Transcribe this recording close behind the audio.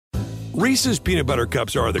Reese's peanut butter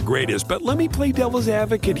cups are the greatest, but let me play devil's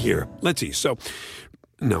advocate here. Let's see. So,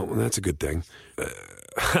 no, that's a good thing.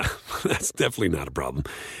 That's definitely not a problem.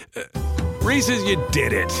 Reese's, you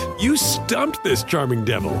did it. You stumped this charming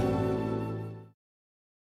devil.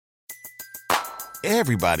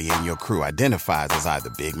 Everybody in your crew identifies as either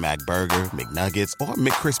Big Mac Burger, McNuggets, or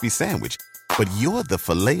McCrispy Sandwich. But you're the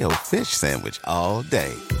Filet-O-Fish Sandwich all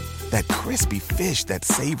day. That crispy fish, that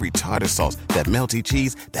savory tartar sauce, that melty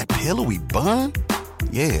cheese, that pillowy bun.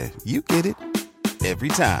 Yeah, you get it. Every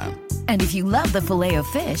time. And if you love the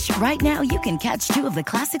Filet-O-Fish, right now you can catch two of the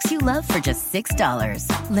classics you love for just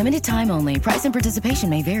 $6. Limited time only. Price and participation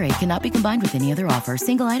may vary. Cannot be combined with any other offer.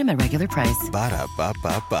 Single item at regular price.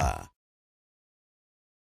 Ba-da-ba-ba-ba.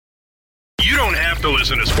 You don't have to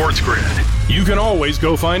listen to Sports Grid. You can always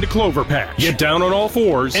go find a clover patch, get down on all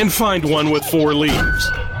fours, and find one with 4 leaves.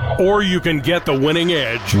 Or you can get the winning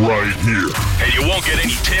edge right here. And you won't get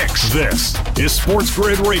any ticks. This is Sports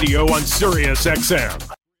Grid Radio on Sirius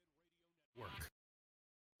XM.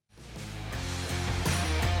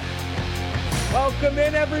 Welcome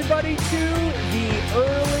in, everybody, to the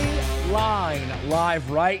Early Line, live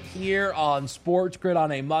right here on Sports Grid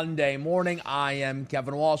on a Monday morning. I am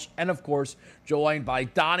Kevin Walsh, and of course, joined by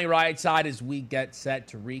Donnie Rightside as we get set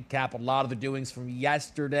to recap a lot of the doings from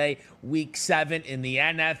yesterday, Week 7 in the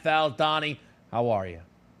NFL. Donnie, how are you?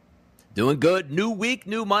 Doing good. New week,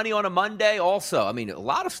 new money on a Monday also. I mean, a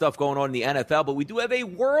lot of stuff going on in the NFL, but we do have a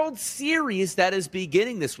World Series that is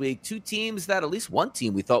beginning this week. 2 teams that, at least one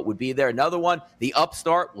team we thought would be there. Another one, the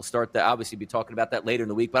upstart. We'll start to obviously be talking about that later in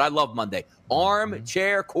the week, but I love Monday.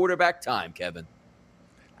 Armchair quarterback time, Kevin.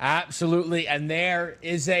 Absolutely, and there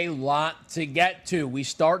is a lot to get to. We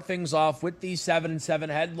start things off with these 7-7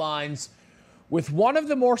 headlines with one of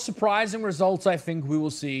the more surprising results I think we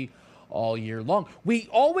will see all year long. We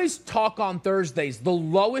always talk on Thursdays, the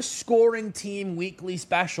lowest scoring team weekly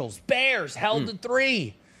specials. Bears held to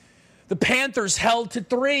 3. The Panthers held to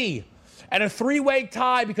 3. And a 3-way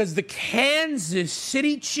tie because the Kansas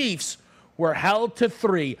City Chiefs were held to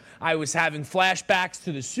 3. I was having flashbacks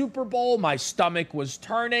to the Super Bowl. My stomach was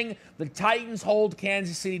turning. The Titans hold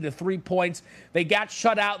Kansas City to 3 points. They got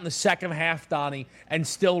shut out in the second half, Donnie, and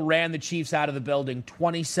still ran the Chiefs out of the building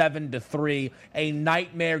 27-3. A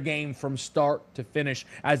nightmare game from start to finish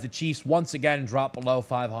as the Chiefs once again dropped below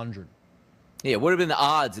 500. Yeah, what would have been the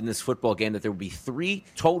odds in this football game that there would be 3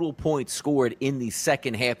 total points scored in the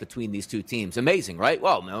second half between these two teams? Amazing, right?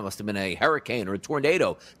 Well, it must have been a hurricane or a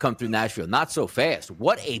tornado come through Nashville. Not so fast.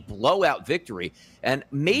 What a blowout victory. And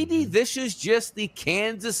maybe this is just the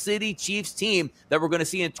Kansas City Chiefs team that we're going to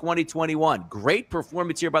see in 2021. Great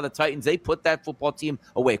performance here by the Titans. They put that football team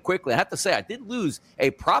away quickly. I have to say, I did lose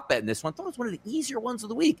a prop bet in this one. I thought it was one of the easier ones of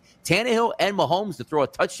the week. Tannehill and Mahomes to throw a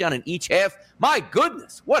touchdown in each half. My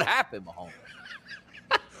goodness, what happened, Mahomes?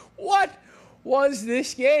 What was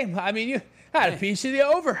this game? I mean, you had a piece of the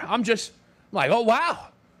over. I'm like, oh, wow,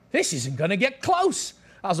 this isn't going to get close.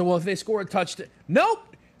 I was like, well, if they score a touchdown.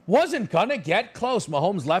 Nope, wasn't going to get close.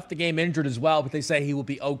 Mahomes left the game injured as well, but they say he will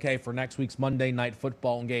be okay for next week's Monday Night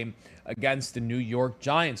Football game against the New York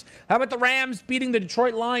Giants. How about the Rams beating the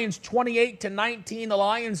Detroit Lions 28-19? The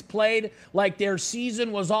Lions played like their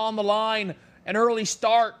season was on the line. An early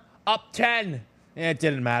start, up 10. It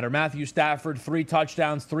didn't matter. Matthew Stafford, 3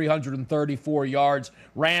 touchdowns, 334 yards.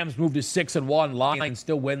 Rams moved to 6-1. Lions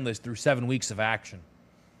still winless through 7 weeks of action.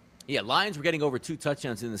 Yeah, Lions were getting over 2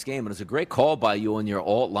 touchdowns in this game, and it was a great call by you on your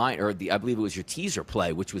alt line, or I believe it was your teaser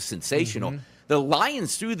play, which was sensational. The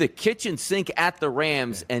Lions threw the kitchen sink at the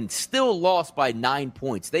Rams and still lost by 9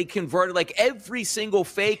 points. They converted like every single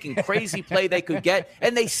fake and crazy play they could get,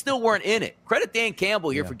 and they still weren't in it. Credit Dan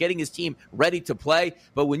Campbell here for getting his team ready to play.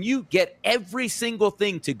 But when you get every single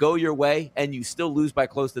thing to go your way and you still lose by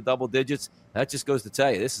close to double digits, that just goes to tell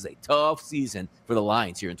you this is a tough season for the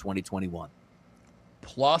Lions here in 2021.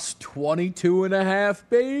 Plus 22.5,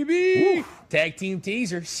 baby. Oof. Tag team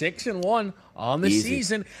teaser, 6-1 on the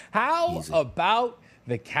season. How about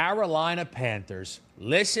the Carolina Panthers?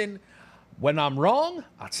 Listen, when I'm wrong,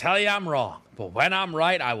 I'll tell you I'm wrong. But when I'm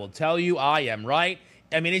right, I will tell you I am right.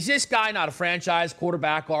 I mean, is this guy not a franchise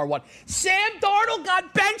quarterback or what? Sam Darnold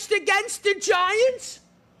got benched against the Giants?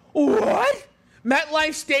 What?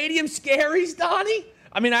 MetLife Stadium scaries, Donnie?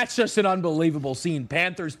 I mean, that's just an unbelievable scene.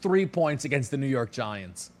 Panthers 3 points against the New York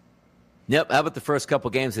Giants. Yep. How about the first couple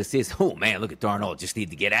games this season? Oh, man, look at Darnold. Just need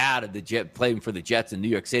to get out of the Jet, playing for the Jets in New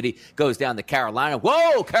York City. Goes down to Carolina.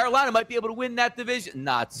 Whoa, Carolina might be able to win that division.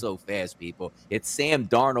 Not so fast, people. It's Sam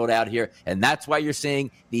Darnold out here, and that's why you're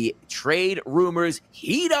seeing the trade rumors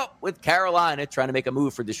heat up with Carolina trying to make a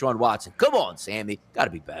move for Deshaun Watson. Come on, Sammy. Got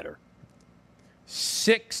to be better.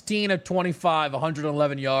 16 of 25,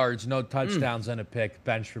 111 yards, no touchdowns and a pick.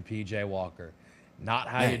 Bench for P.J. Walker. Not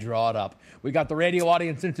how you draw it up. We got the radio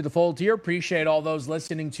audience into the fold here. Appreciate all those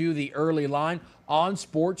listening to the early line on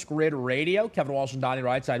Sports Grid Radio. Kevin Walsh and Donnie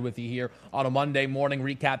Rightside with you here on a Monday morning,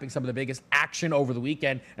 recapping some of the biggest action over the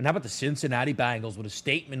weekend. And how about the Cincinnati Bengals with a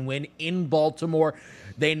statement win in Baltimore?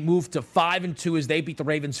 They moved to 5-2 as they beat the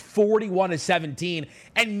Ravens 41-17.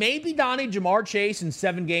 And maybe Donnie, Jamar Chase in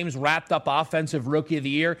 7 games wrapped up Offensive Rookie of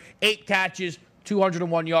the Year. 8 catches,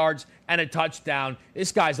 201 yards, and a touchdown.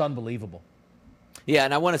 This guy's unbelievable. Yeah,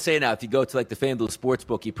 and I want to say now, if you go to the FanDuel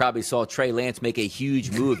Sportsbook, you probably saw Trey Lance make a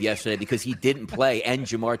huge move yesterday because he didn't play and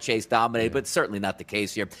Jamar Chase dominated, but certainly not the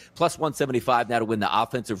case here. Plus 175 now to win the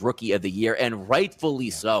Offensive Rookie of the Year, and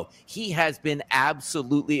rightfully so. He has been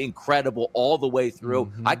absolutely incredible all the way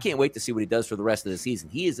through. I can't wait to see what he does for the rest of the season.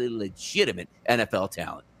 He is a legitimate NFL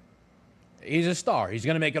talent. He's a star. He's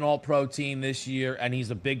going to make an all-pro team this year, and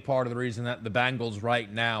he's a big part of the reason that the Bengals right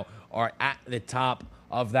now are at the top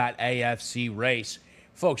of that AFC race.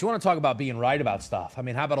 Folks, you want to talk about being right about stuff. I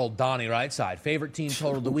mean, how about old Donnie Rightside? Favorite team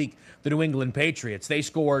total of the week, the New England Patriots. They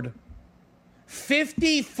scored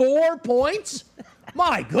 54 points?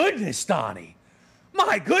 My goodness, Donnie.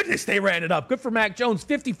 My goodness, they ran it up. Good for Mac Jones.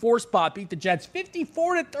 54 spot, beat the Jets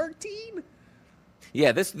 54-13.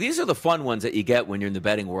 Yeah, these are the fun ones that you get when you're in the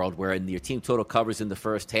betting world, where your team total covers in the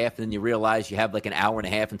first half, and then you realize you have an hour and a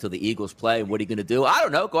half until the Eagles play, and what are you going to do? I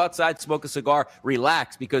don't know. Go outside, smoke a cigar,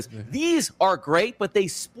 relax, because these are great, but they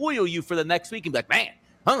spoil you for the next week and be like, man,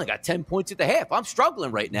 I only got 10 points at the half. I'm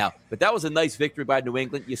struggling right now. But that was a nice victory by New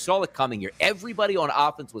England. You saw it coming here. Everybody on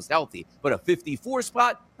offense was healthy, but a 54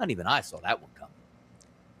 spot, not even I saw that one coming.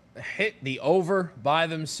 Hit the over by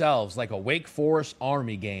themselves like a Wake Forest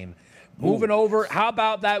Army game. Moving over, how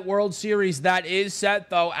about that World Series that is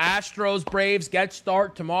set, though? Astros, Braves get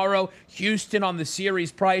start tomorrow. Houston on the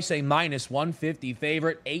series price, a minus 150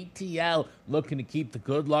 favorite. ATL looking to keep the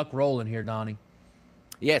good luck rolling here, Donnie.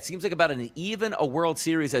 Yeah, it seems like about even a World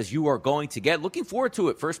Series as you are going to get. Looking forward to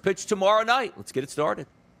it. First pitch tomorrow night. Let's get it started.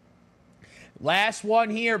 Last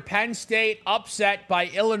one here. Penn State upset by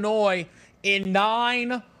Illinois in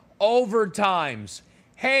 9 overtimes.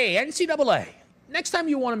 Hey, NCAA. Next time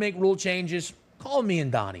you want to make rule changes, call me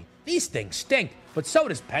and Donnie. These things stink, but so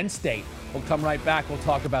does Penn State. We'll come right back. We'll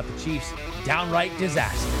talk about the Chiefs' downright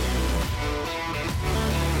disaster.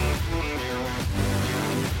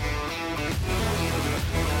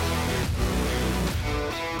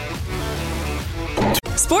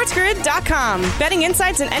 SportsGrid.com. Betting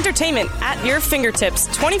insights and entertainment at your fingertips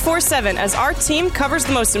 24/7 as our team covers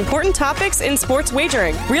the most important topics in sports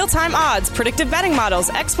wagering. Real-time odds, predictive betting models,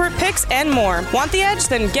 expert picks, and more. Want the edge?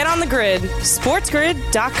 Then get on the grid.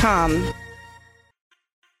 SportsGrid.com.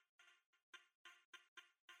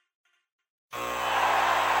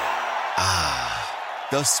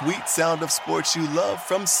 The sweet sound of sports you love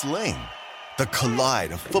from Sling. The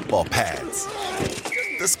collide of football pads.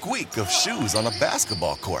 The squeak of shoes on a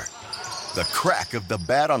basketball court. The crack of the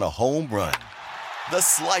bat on a home run. The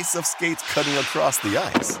slice of skates cutting across the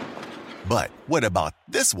ice. But what about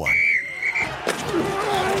this one?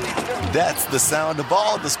 That's the sound of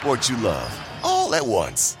all the sports you love, all at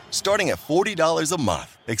once. Starting at $40 a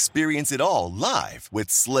month. Experience it all live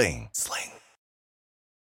with Sling.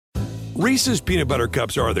 Reese's peanut butter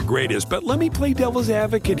cups are the greatest, but let me play devil's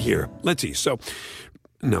advocate here. Let's see. So,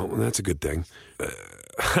 no, that's a good thing.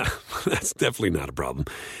 That's definitely not a problem.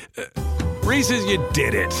 Reese's, you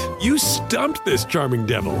did it. You stumped this charming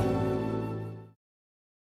devil.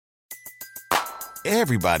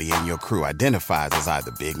 Everybody in your crew identifies as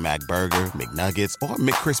either Big Mac Burger, McNuggets, or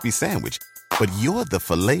McCrispy Sandwich. But you're the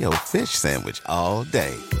Filet-O-Fish Sandwich all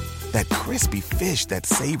day. That crispy fish, that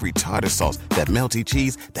savory tartar sauce, that melty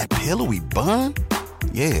cheese, that pillowy bun.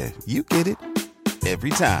 Yeah, you get it.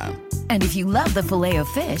 Every time. And if you love the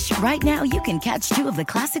Filet-O-Fish, right now you can catch 2 of the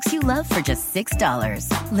classics you love for just $6.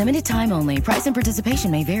 Limited time only. Price and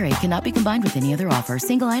participation may vary. Cannot be combined with any other offer.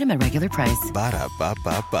 Single item at regular price.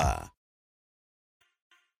 Ba-da-ba-ba-ba.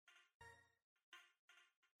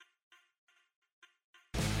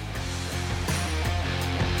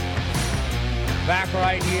 Back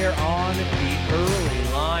right here on the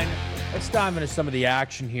early line. Let's dive into some of the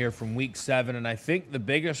action here from Week 7, and I think the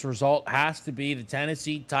biggest result has to be the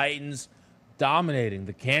Tennessee Titans dominating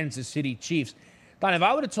the Kansas City Chiefs. Don, if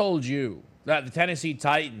I would have told you that the Tennessee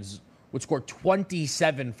Titans would score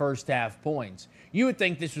 27 first-half points, you would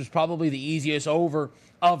think this was probably the easiest over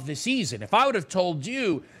of the season. If I would have told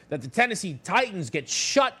you that the Tennessee Titans get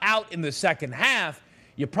shut out in the second half,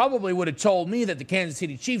 you probably would have told me that the Kansas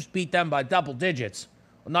City Chiefs beat them by double digits.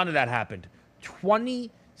 Well, none of that happened.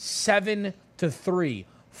 27-3 5-3.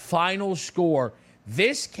 Final score.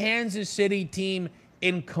 This Kansas City team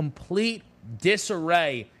in complete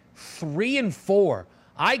disarray. 3-4.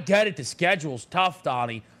 I get it. The schedule's tough,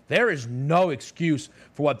 Donnie. There is no excuse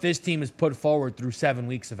for what this team has put forward through 7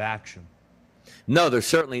 weeks of action. No, there's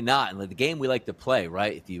certainly not. And the game we like to play,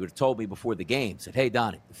 right? If you would have told me before the game, said, hey,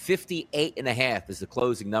 Donnie, 58.5 is the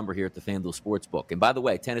closing number here at the FanDuel Sportsbook. And by the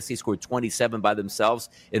way, Tennessee scored 27 by themselves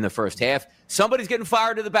in the first half. Somebody's getting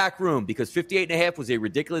fired in the back room because 58.5 was a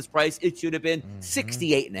ridiculous price. It should have been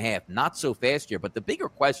 68.5. Not so fast here. But the bigger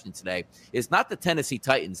question today is not the Tennessee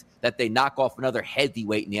Titans that they knock off another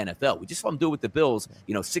heavyweight in the NFL. We just saw them do it with the Bills,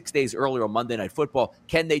 6 days earlier on Monday Night Football.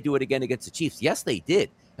 Can they do it again against the Chiefs? Yes, they did.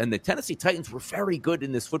 And the Tennessee Titans were very good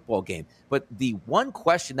in this football game. But the one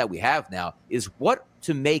question that we have now is what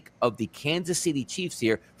to make of the Kansas City Chiefs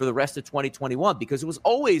here for the rest of 2021, because it was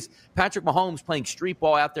always Patrick Mahomes playing street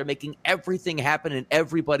ball out there, making everything happen and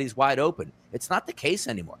everybody's wide open. It's not the case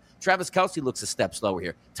anymore. Travis Kelce looks a step slower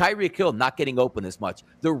here. Tyreek Hill not getting open as much.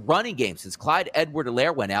 The running game since Clyde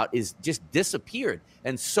Edwards-Helaire went out is just disappeared.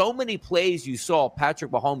 And so many plays you saw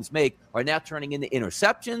Patrick Mahomes make are now turning into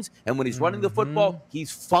interceptions. And when he's running the football,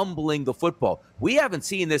 he's fumbling the football. We haven't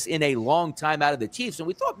seen this in a long time out of the Chiefs. And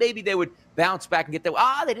we thought maybe they would bounce back and get that.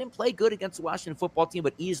 They didn't play good against the Washington football team,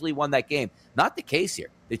 but easily won that game. Not the case here.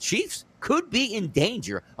 The Chiefs could be in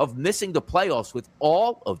danger of missing the playoffs with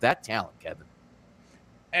all of that talent, Kevin.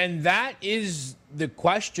 And that is the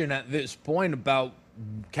question at this point about,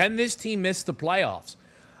 can this team miss the playoffs?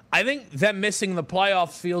 I think them missing the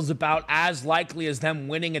playoffs feels about as likely as them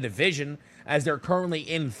winning a division, as they're currently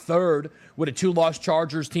in third with a 2-loss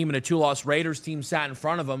Chargers team and a 2-loss Raiders team sat in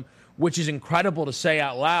front of them, which is incredible to say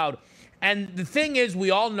out loud. And the thing is,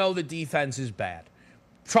 we all know the defense is bad.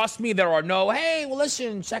 Trust me, there are no, hey, well,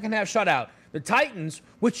 listen, second half shutout. The Titans,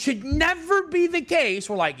 which should never be the case,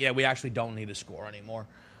 were like, yeah, we actually don't need to score anymore.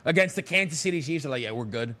 Against the Kansas City Chiefs, they're like, yeah, we're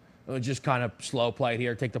good. We'll just kind of slow play it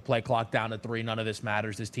here, take the play clock down to 3. None of this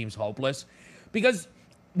matters. This team's hopeless. Because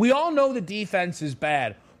we all know the defense is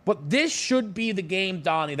bad. But this should be the game,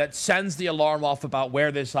 Donnie, that sends the alarm off about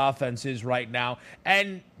where this offense is right now.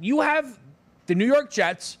 And you have the New York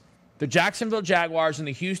Jets, the Jacksonville Jaguars, and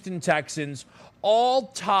the Houston Texans all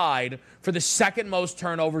tied for the second most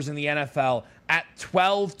turnovers in the NFL at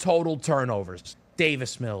 12 total turnovers.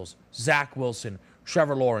 Davis Mills, Zach Wilson,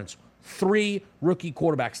 Trevor Lawrence, 3 rookie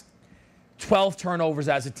quarterbacks, 12 turnovers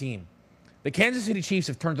as a team. The Kansas City Chiefs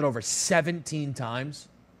have turned it over 17 times.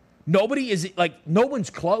 No one's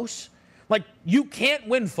close. Like, you can't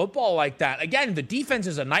win football like that. Again, the defense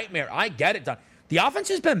is a nightmare. I get it. The offense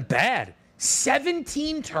has been bad.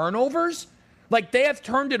 17 turnovers? Like, they have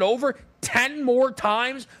turned it over 10 more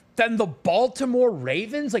times than the Baltimore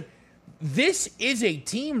Ravens? Like, this is a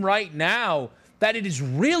team right now that it is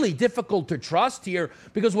really difficult to trust here,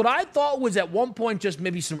 because what I thought was at one point just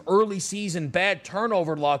maybe some early season bad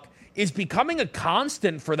turnover luck is becoming a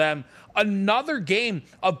constant for them. Another game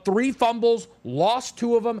of 3 fumbles, lost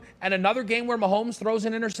 2 of them, and another game where Mahomes throws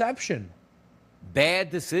an interception. Bad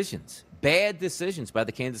decisions by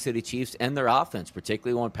the Kansas City Chiefs and their offense,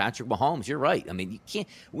 particularly on Patrick Mahomes. You're right. I mean,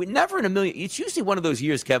 never in a million. It's usually one of those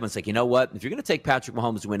years, Kevin, it's like, you know what? If you're going to take Patrick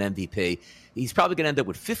Mahomes to win MVP, he's probably going to end up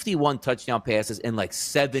with 51 touchdown passes and like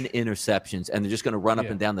 7 interceptions, and they're just going to run up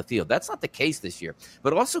and down the field. That's not the case this year.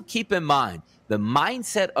 But also keep in mind the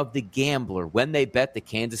mindset of the gambler when they bet the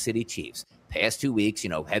Kansas City Chiefs. Past 2 weeks,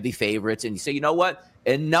 heavy favorites, and you say, you know what?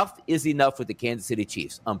 Enough is enough with the Kansas City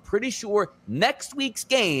Chiefs. I'm pretty sure next week's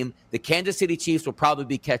game, the Kansas City Chiefs will probably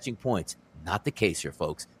be catching points. Not the case here,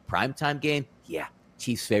 folks. Primetime game, yeah.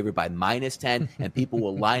 Chiefs favored by -10, and people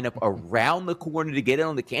will line up around the corner to get in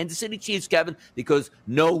on the Kansas City Chiefs, Kevin, because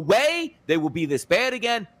no way they will be this bad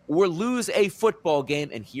again or lose a football game.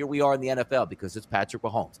 And here we are in the NFL because it's Patrick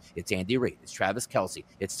Mahomes, it's Andy Reid, it's Travis Kelce,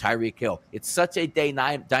 it's Tyreek Hill. It's such a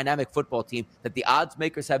dynamic football team that the odds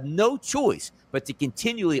makers have no choice but to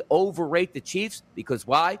continually overrate the Chiefs, because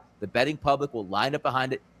why? The betting public will line up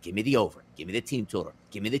behind it. Give me the over. Give me the team total.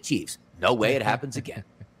 Give me the Chiefs. No way it happens again.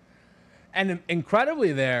 And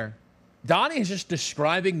incredibly there, Donnie is just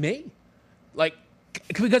describing me. Like,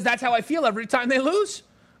 because that's how I feel every time they lose.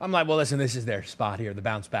 I'm like, well, listen, this is their spot here. The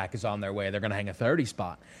bounce back is on their way. They're going to hang a 30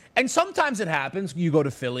 spot. And sometimes it happens. You go to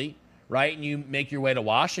Philly, right, and you make your way to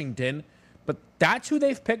Washington. But that's who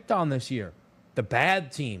they've picked on this year, the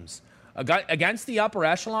bad teams. Against the upper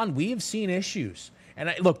echelon, we've seen issues.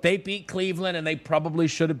 And look, they beat Cleveland, and they probably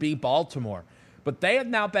should have beat Baltimore. But they have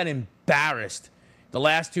now been embarrassed the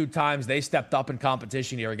last 2 times they stepped up in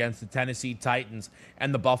competition here against the Tennessee Titans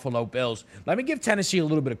and the Buffalo Bills. Let me give Tennessee a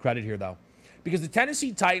little bit of credit here, though, because the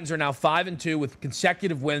Tennessee Titans are now 5-2 with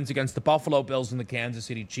consecutive wins against the Buffalo Bills and the Kansas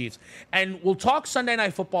City Chiefs. And we'll talk Sunday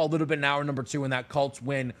Night Football a little bit in hour number 2 in that Colts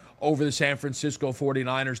win over the San Francisco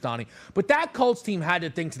 49ers, Donnie. But that Colts team had to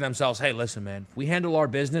think to themselves, hey, listen, man, if we handle our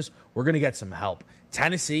business, we're going to get some help.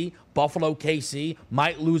 Tennessee, Buffalo, KC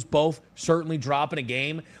might lose both, certainly dropping a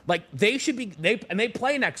game. Like, they should be, and they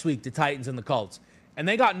play next week, the Titans and the Colts. And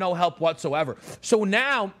they got no help whatsoever. So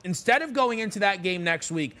now, instead of going into that game next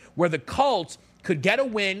week where the Colts could get a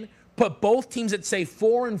win, put both teams at, say,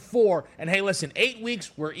 4-4, and hey, listen, 8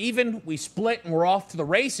 weeks, we're even, we split, and we're off to the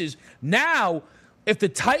races. Now, if the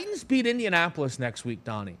Titans beat Indianapolis next week,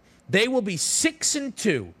 Donnie, they will be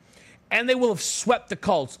 6-2, and they will have swept the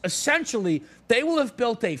Colts. Essentially, they will have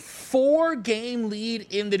built a 4-game lead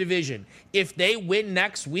in the division. If they win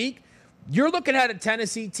next week, you're looking at a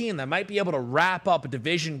Tennessee team that might be able to wrap up a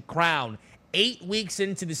division crown 8 weeks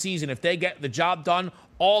into the season. If they get the job done,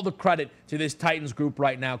 all the credit to this Titans group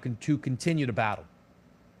right now to continue to battle.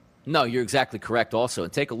 No, you're exactly correct also.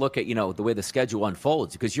 And take a look at, the way the schedule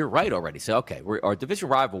unfolds, because you're right already. So, okay, our division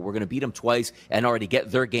rival, we're going to beat them twice and already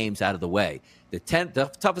get their games out of the way. The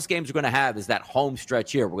toughest games we're going to have is that home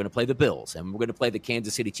stretch here. We're going to play the Bills and we're going to play the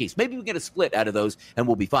Kansas City Chiefs. Maybe we get a split out of those and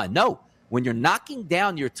we'll be fine. No. When you're knocking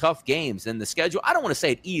down your tough games, then the schedule, I don't want to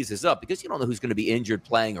say it eases up because you don't know who's going to be injured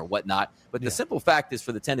playing or whatnot. But the simple fact is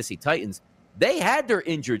for the Tennessee Titans, they had their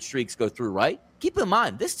injured streaks go through, right? Keep in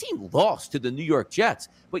mind, this team lost to the New York Jets,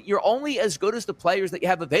 but you're only as good as the players that you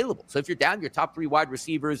have available. So if you're down your top 3 wide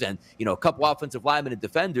receivers and, a couple offensive linemen and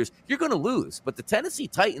defenders, you're going to lose. But the Tennessee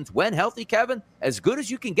Titans, when healthy, Kevin, as good as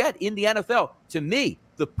you can get in the NFL, to me,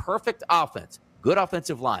 the perfect offense, good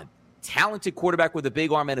offensive line, talented quarterback with a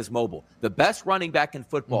big arm and is mobile, the best running back in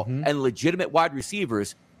football, and legitimate wide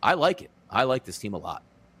receivers. I like it. I like this team a lot.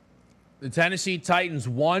 The Tennessee Titans,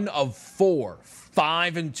 1 of 4,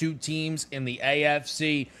 5-2 teams in the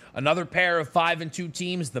AFC. Another pair of 5-2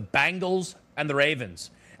 teams, the Bengals and the Ravens.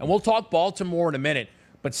 And we'll talk Baltimore in a minute,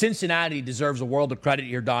 but Cincinnati deserves a world of credit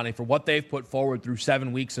here, Donnie, for what they've put forward through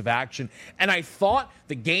 7 weeks of action. And I thought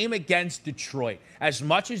the game against Detroit, as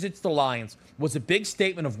much as it's the Lions, was a big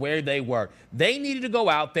statement of where they were. They needed to go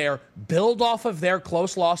out there, build off of their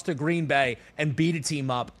close loss to Green Bay, and beat a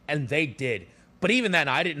team up, and they did. But even then,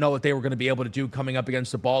 I didn't know what they were going to be able to do coming up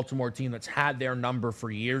against the Baltimore team that's had their number for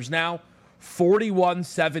years now.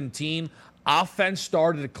 41-17. Offense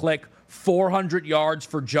started to click. 400 yards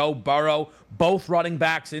for Joe Burrow. Both running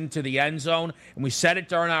backs into the end zone. And we said it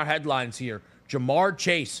during our headlines here. Jamar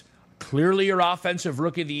Chase, clearly your offensive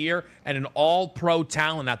rookie of the year and an all-pro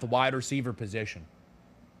talent at the wide receiver position.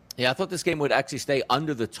 Yeah, I thought this game would actually stay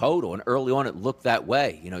under the total, and early on it looked that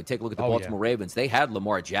way. Take a look at the Baltimore Ravens. They had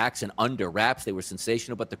Lamar Jackson under wraps. They were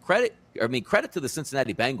sensational, but credit to the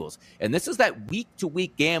Cincinnati Bengals. And this is that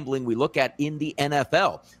week-to-week gambling we look at in the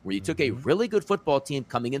NFL, where you took a really good football team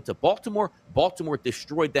coming into Baltimore. Baltimore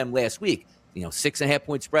destroyed them last week.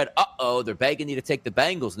 6.5-point spread. They're begging you to take the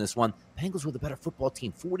Bengals in this one. Bengals were the better football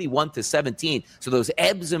team, 41-17. So those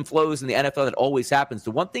ebbs and flows in the NFL, that always happens.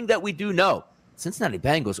 The one thing that we do know, Cincinnati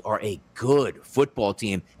Bengals are a good football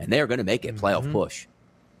team, and they're going to make a playoff push.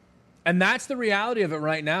 And that's the reality of it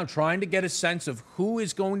right now, trying to get a sense of who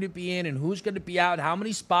is going to be in and who's going to be out, how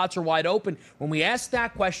many spots are wide open. When we ask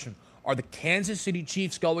that question, are the Kansas City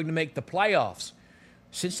Chiefs going to make the playoffs?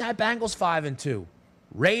 Cincinnati Bengals 5-2,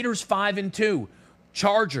 Raiders 5-2,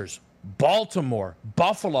 Chargers, Baltimore,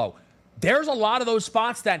 Buffalo. There's a lot of those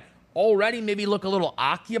spots that already maybe look a little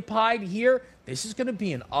occupied here. This is going to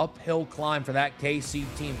be an uphill climb for that KC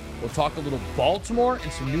team. We'll talk a little Baltimore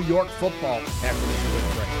and some New York football after this quick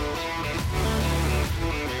break.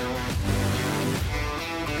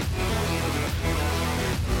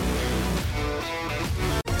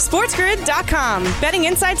 SportsGrid.com. Betting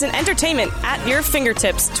insights and entertainment at your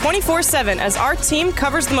fingertips 24/7 as our team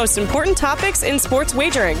covers the most important topics in sports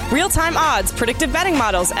wagering. Real-time odds, predictive betting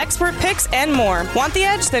models, expert picks, and more. Want the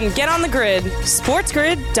edge? Then get on the grid.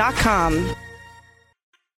 SportsGrid.com.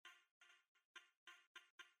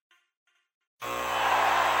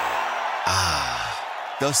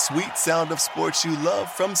 The sweet sound of sports you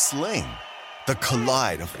love from Sling. The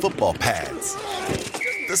collide of football pads.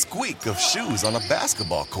 The squeak of shoes on a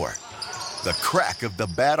basketball court. The crack of the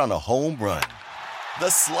bat on a home run.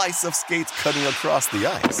 The slice of skates cutting across the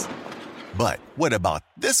ice. But what about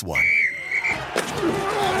this one?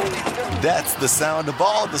 That's the sound of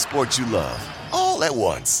all the sports you love, all at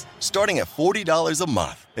once. Starting at $40 a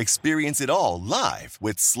month. Experience it all live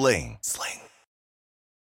with Sling.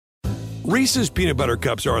 Reese's Peanut Butter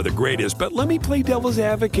Cups are the greatest, but let me play devil's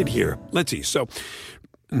advocate here. Let's see. So,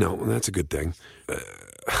 no, that's a good thing.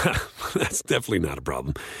 That's definitely not a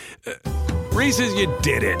problem. Reese's, you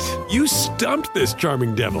did it. You stumped this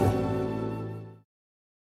charming devil.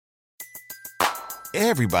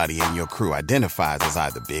 Everybody in your crew identifies as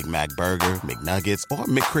either Big Mac Burger, McNuggets, or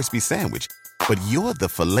McCrispy Sandwich. But you're the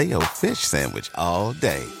Filet-O-Fish Sandwich all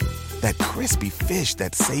day. That crispy fish,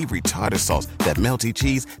 that savory tartar sauce, that melty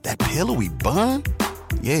cheese, that pillowy bun.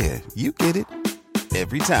 Yeah, you get it.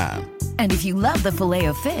 Every time. And if you love the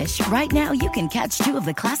Filet-O-Fish, right now you can catch two of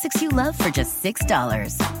the classics you love for just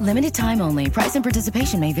 $6. Limited time only. Price and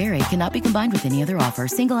participation may vary. Cannot be combined with any other offer.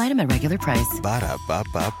 Single item at regular price.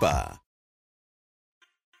 Ba-da-ba-ba-ba.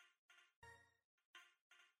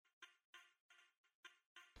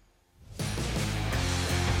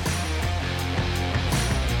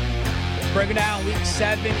 Breaking down Week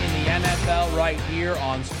 7 in the NFL right here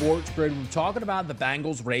on Sports Grid. We're talking about the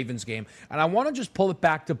Bengals-Ravens game, and I want to just pull it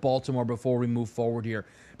back to Baltimore before we move forward here,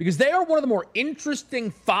 because they are one of the more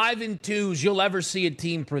interesting 5-2s you'll ever see a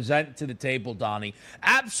team present to the table, Donnie.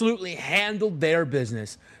 Absolutely handled their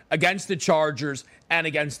business against the Chargers and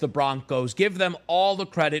against the Broncos. Give them all the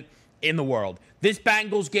credit in the world. This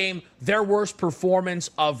Bengals game, their worst performance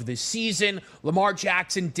of the season. Lamar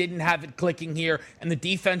Jackson didn't have it clicking here, and the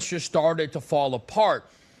defense just started to fall apart.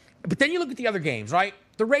 But then you look at the other games, right?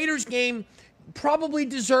 The Raiders game probably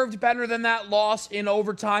deserved better than that loss in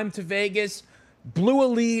overtime to Vegas. Blew a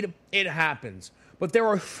lead, it happens. But there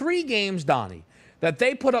are 3 games, Donnie, that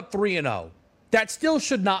they put up 3-0. That still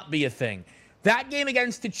should not be a thing. That game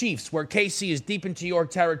against the Chiefs, where KC is deep into your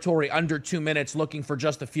territory under 2 minutes looking for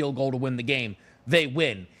just a field goal to win the game, they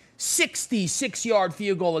win. 66-yard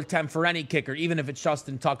field goal attempt for any kicker, even if it's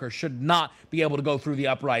Justin Tucker, should not be able to go through the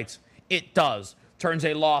uprights. It does. Turns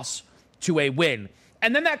a loss to a win.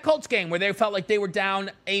 And then that Colts game where they felt like they were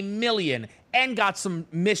down $1 million and got some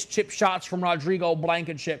missed chip shots from Rodrigo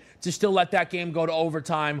Blankenship to still let that game go to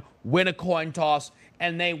overtime, win a coin toss,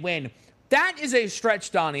 and they win. That is a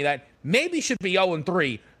stretch, Donnie, that maybe should be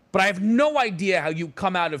 0-3, but I have no idea how you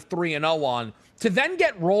come out of 3-0 on. To then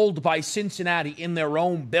get rolled by Cincinnati in their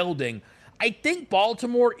own building, I think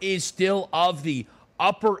Baltimore is still of the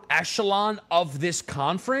upper echelon of this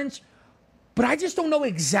conference, but I just don't know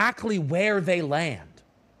exactly where they land.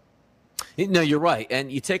 No, you're right.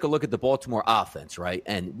 And you take a look at the Baltimore offense, right?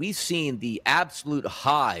 And we've seen the absolute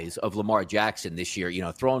highs of Lamar Jackson this year,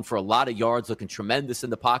 throwing for a lot of yards, looking tremendous in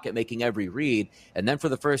the pocket, making every read. And then for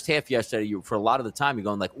the first half yesterday, for a lot of the time, you're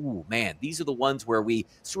going like, ooh, man, these are the ones where we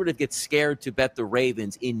sort of get scared to bet the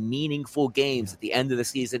Ravens in meaningful games at the end of the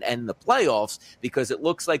season and in the playoffs, because it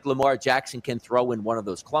looks like Lamar Jackson can throw in one of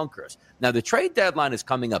those clunkers. Now, the trade deadline is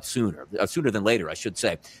coming up sooner than later, I should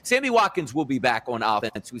say. Sammy Watkins will be back on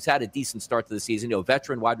offense, who's had a decent start to the season.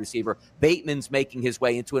 Veteran wide receiver. Bateman's making his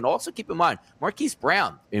way into it. And also keep in mind, Marquise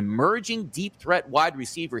Brown, emerging deep threat wide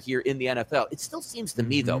receiver here in the NFL. It still seems to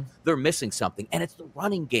me, though, they're missing something, and it's the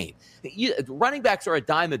running game. Running backs are a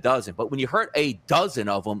dime a dozen, but when you hurt a dozen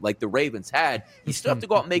of them like the Ravens had, you still have to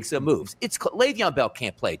go out and make some moves. Le'Veon Bell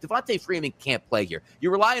can't play. Devontae Freeman can't play here.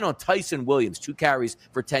 You're relying on Tyson Williams, 2 carries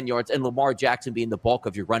for 10 yards, and Lamar Jackson being the bulk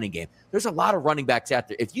of your running game. There's a lot of running backs out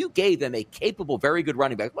there. If you gave them a capable, very good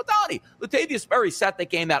running back, well, Donnie, Latavius Murray sat that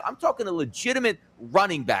game out. I'm talking a legitimate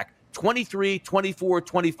running back, 23, 24,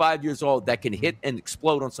 25 years old, that can hit and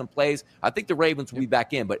explode on some plays. I think the Ravens will be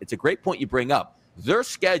back in, but it's a great point you bring up. Their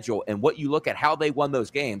schedule and what you look at how they won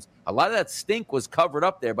those games, a lot of that stink was covered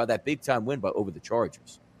up there by that big-time win over the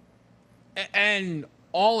Chargers. And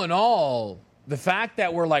all in all, the fact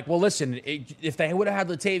that we're like, well, listen, if they would have had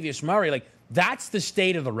Latavius Murray, like, that's the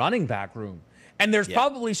state of the running back room. And there's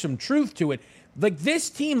probably some truth to it. Like, this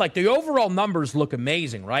team, like, the overall numbers look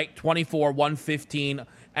amazing, right? 24, 115,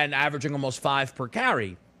 and averaging almost 5 per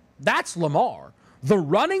carry. That's Lamar. The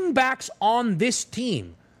running backs on this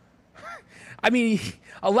team,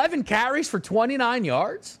 11 carries for 29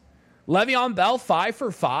 yards. Le'Veon Bell, 5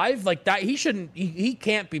 for 5. Like, that, he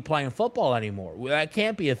can't be playing football anymore. That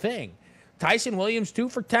can't be a thing. Tyson Williams, 2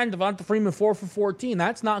 for 10. Devonta Freeman, 4 for 14.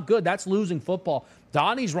 That's not good. That's losing football.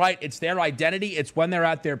 Donnie's right. It's their identity. It's when they're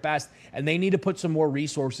at their best, and they need to put some more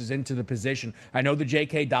resources into the position. I know the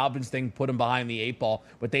J.K. Dobbins thing put them behind the 8 ball,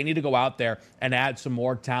 but they need to go out there and add some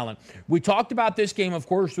more talent. We talked about this game, of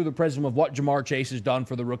course, through the prism of what Jamar Chase has done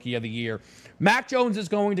for the Rookie of the Year. Mac Jones is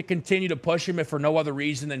going to continue to push him, if for no other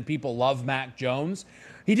reason than people love Mac Jones.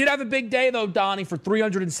 He did have a big day, though, Donnie, for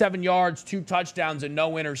 307 yards, 2 touchdowns, and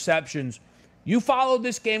no interceptions. You followed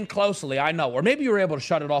this game closely, I know. Or maybe you were able to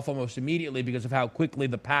shut it off almost immediately because of how quickly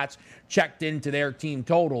the Pats checked into their team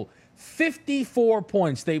total. 54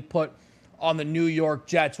 points they put on the New York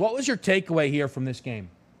Jets. What was your takeaway here from this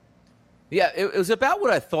game? Yeah, it was about what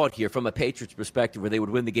I thought here from a Patriots perspective, where they would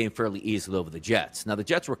win the game fairly easily over the Jets. Now, the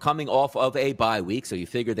Jets were coming off of a bye week, so you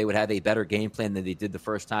figured they would have a better game plan than they did the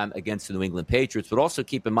first time against the New England Patriots. But also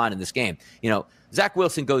keep in mind in this game, Zach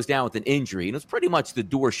Wilson goes down with an injury, and it was pretty much the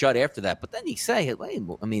door shut after that. But then you say,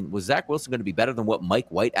 was Zach Wilson going to be better than what Mike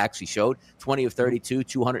White actually showed? 20 of 32,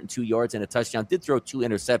 202 yards and a touchdown. Did throw 2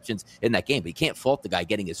 interceptions in that game, but you can't fault the guy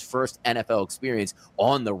getting his first NFL experience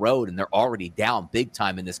on the road, and they're already down big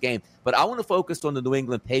time in this game. But I want to focus on the New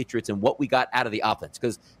England Patriots and what we got out of the offense.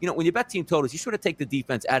 Because, when you bet team totals, you sort of take the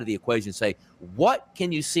defense out of the equation and say, what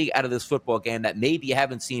can you see out of this football game that maybe you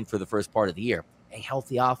haven't seen for the first part of the year? A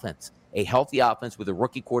healthy offense. A healthy offense with a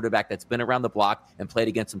rookie quarterback that's been around the block and played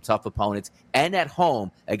against some tough opponents, and at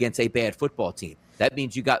home against a bad football team. That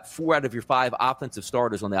means you got 4 out of your 5 offensive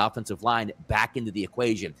starters on the offensive line back into the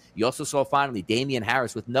equation. You also saw finally Damian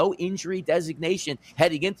Harris with no injury designation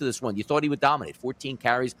heading into this one. You thought he would dominate. 14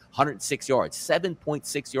 carries, 106 yards,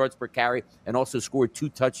 7.6 yards per carry, and also scored 2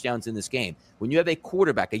 touchdowns in this game. When you have a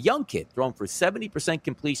quarterback, a young kid, throwing for 70%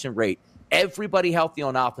 completion rate, everybody healthy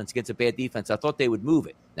on offense against a bad defense, I thought they would move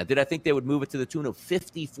it. Now, did I think they would move it to the tune of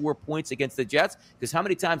 54 points against the Jets? Because how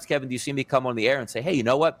many times, Kevin, do you see me come on the air and say, hey, you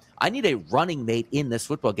know what? I need a running mate in this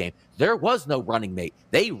football game. There was no running mate.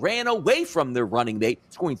 They ran away from their running mate,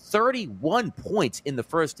 scoring 31 points in the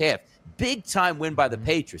first half. Big-time win by the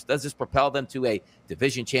Patriots. Does this propel them to a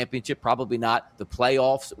division championship? Probably not. The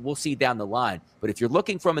playoffs, we'll see down the line. But if you're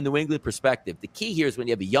looking from a New England perspective, the key here is when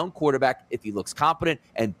you have a young quarterback, if he looks competent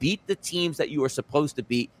and beat the teams that you are supposed to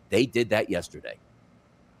beat, they did that yesterday.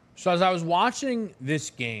 So as I was watching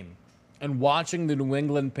this game and watching the New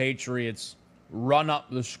England Patriots run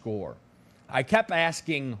up the score, I kept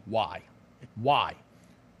asking why. Why?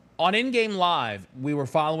 On In-Game Live, we were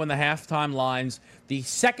following the halftime lines. The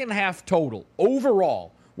second half total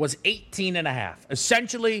overall was 18.5.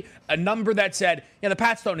 Essentially, a number that said, the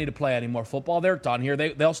Pats don't need to play any more football. They're done here.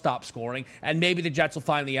 They'll stop scoring, and maybe the Jets will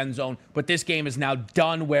find the end zone. But this game is now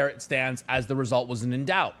done where it stands, as the result wasn't in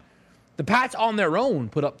doubt. The Pats on their own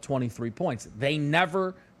put up 23 points. They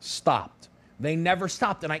never stopped. And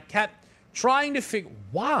I kept trying to figure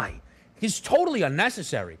why. It's totally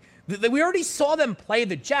unnecessary. We already saw them play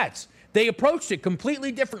the Jets. They approached it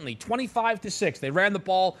completely differently, 25-6. They ran the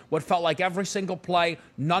ball what felt like every single play.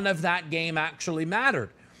 None of that game actually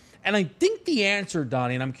mattered. And I think the answer,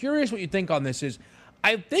 Donnie, and I'm curious what you think on this, is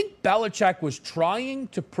I think Belichick was trying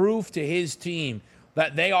to prove to his team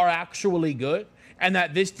that they are actually good and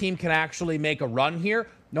that this team can actually make a run here.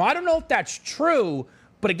 Now, I don't know if that's true,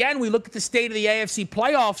 but again, we look at the state of the AFC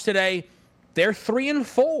playoffs today. They're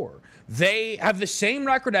 3-4. They have the same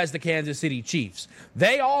record as the Kansas City Chiefs.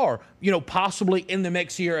 They are, possibly in the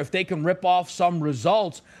mix here if they can rip off some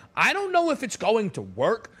results. I don't know if it's going to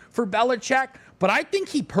work for Belichick, but I think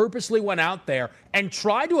he purposely went out there and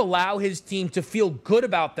tried to allow his team to feel good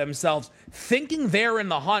about themselves, thinking they're in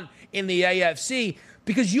the hunt in the AFC,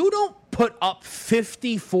 because you don't put up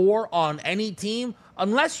 54 on any team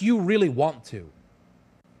unless you really want to.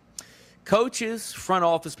 Coaches, front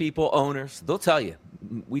office people, owners, they'll tell you,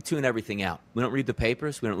 we tune everything out. We don't read the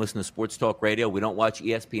papers. We don't listen to sports talk radio. We don't watch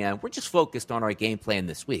ESPN. We're just focused on our game plan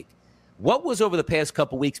this week. What was over the past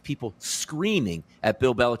couple weeks people screaming at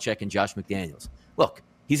Bill Belichick and Josh McDaniels? Look,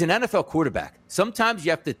 he's an NFL quarterback. Sometimes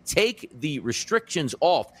you have to take the restrictions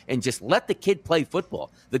off and just let the kid play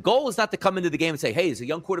football. The goal is not to come into the game and say, hey, as a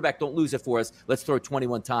young quarterback, don't lose it for us. Let's throw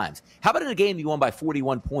 21 times. How about in a game you won by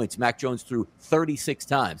 41 points? Mac Jones threw 36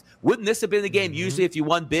 times. Wouldn't this have been the game usually if you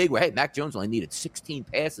won big where, hey, Mac Jones only needed 16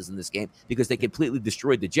 passes in this game because they completely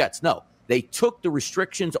destroyed the Jets? No, they took the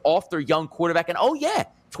restrictions off their young quarterback. And,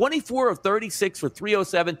 24 of 36 for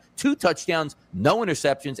 307, 2 touchdowns, no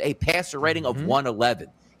interceptions, a passer rating of 111.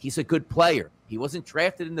 He's a good player. He wasn't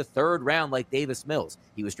drafted in the 3rd round like Davis Mills.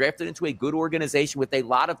 He was drafted into a good organization with a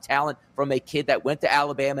lot of talent from a kid that went to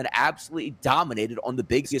Alabama and absolutely dominated on the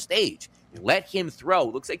biggest stage. Let him throw.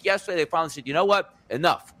 Looks like yesterday they finally said, you know what?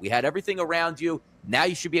 Enough. We had everything around you. Now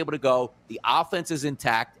you should be able to go. The offense is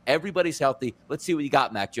intact. Everybody's healthy. Let's see what you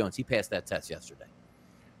got, Mac Jones. He passed that test yesterday.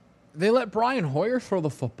 They let Brian Hoyer throw the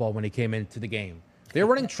football when he came into the game. They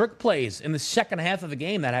were running trick plays in the second half of the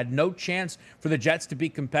game that had no chance for the Jets to be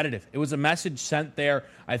competitive. It was a message sent there,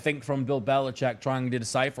 I think, from Bill Belichick trying to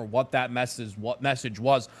decipher what that message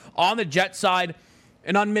was. On the Jets side,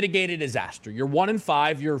 an unmitigated disaster. You're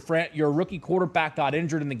 1-5. Your rookie quarterback got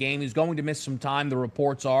injured in the game. He's going to miss some time. The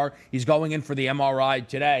reports are he's going in for the MRI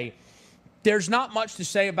today. There's not much to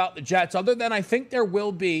say about the Jets other than I think there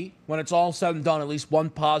will be, when it's all said and done, at least one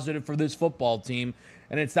positive for this football team,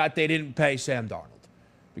 and it's that they didn't pay Sam Darnold.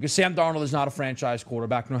 Because Sam Darnold is not a franchise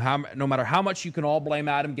quarterback, no matter how much you can all blame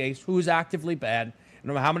Adam Gase, who is actively bad,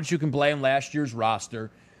 no matter how much you can blame last year's roster.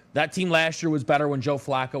 That team last year was better when Joe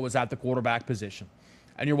Flacco was at the quarterback position.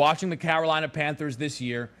 And you're watching the Carolina Panthers this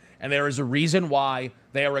year, and there is a reason why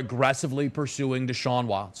they are aggressively pursuing Deshaun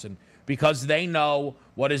Watson, because they know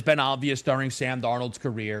what has been obvious during Sam Darnold's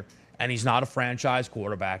career, and he's not a franchise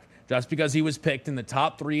quarterback. Just because he was picked in the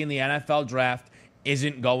top 3 in the NFL draft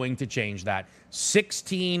isn't going to change that.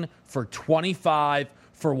 16 for 25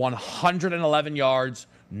 for 111 yards,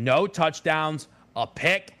 no touchdowns, a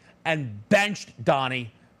pick, and benched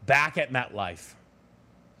Donnie back at MetLife.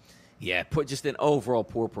 Yeah, just an overall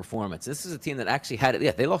poor performance. This is a team that actually had it.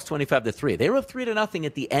 Yeah, they lost 25-3. They were up 3-0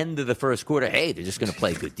 at the end of the first quarter. Hey, they're just going to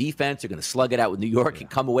play good defense. They're going to slug it out with New York and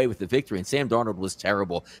come away with the victory. And Sam Darnold was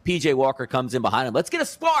terrible. P.J. Walker comes in behind him. Let's get a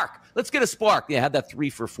spark. Yeah, had that 3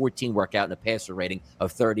 for 14 workout and a passer rating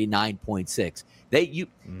of 39.6.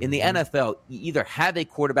 In the NFL, you either have a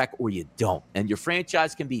quarterback or you don't. And your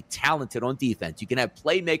franchise can be talented on defense. You can have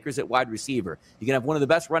playmakers at wide receiver. You can have one of the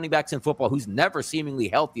best running backs in football who's never seemingly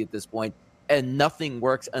healthy at this point, and nothing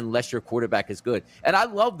works unless your quarterback is good. And I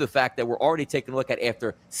love the fact that we're already taking a look at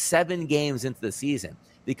after 7 games into the season,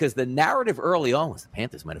 because the narrative early on was the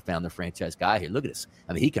Panthers might have found their franchise guy here. Look at this.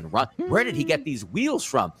 I mean, he can run. Where did he get these wheels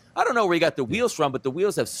from? I don't know where he got the wheels from, but the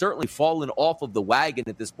wheels have certainly fallen off of the wagon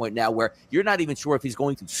at this point now, where you're not even sure if he's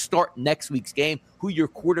going to start next week's game, who your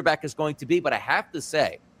quarterback is going to be. But I have to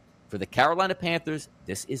say, for the Carolina Panthers,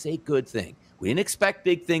 this is a good thing. We didn't expect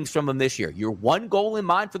big things from him this year. Your one goal in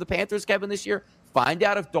mind for the Panthers, Kevin, this year, find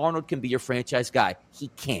out if Darnold can be your franchise guy. He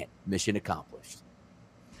can't. Mission accomplished.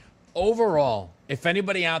 Overall, if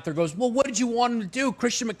anybody out there goes, well, what did you want him to do?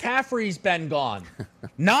 Christian McCaffrey's been gone.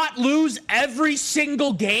 Not lose every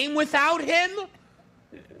single game without him?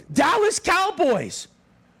 Dallas Cowboys,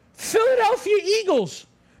 Philadelphia Eagles,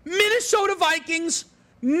 Minnesota Vikings,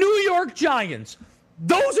 New York Giants.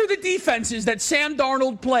 Those are the defenses that Sam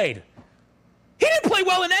Darnold played. He didn't play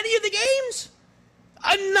well in any of the games.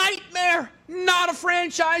 A nightmare, not a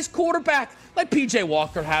franchise quarterback. Let P.J.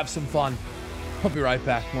 Walker have some fun. I'll be right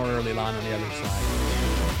back. More early line on the other side.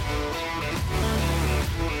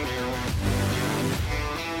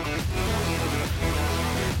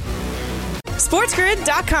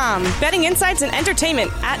 SportsGrid.com. Betting insights and entertainment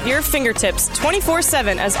at your fingertips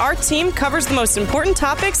 24/7 as our team covers the most important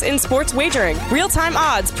topics in sports wagering. Real-time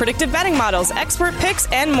odds, predictive betting models, expert picks,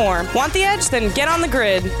 and more. Want the edge? Then get on the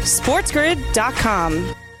grid.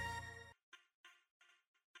 SportsGrid.com.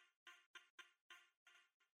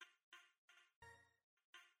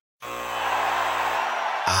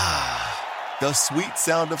 The sweet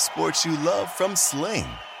sound of sports you love from Sling.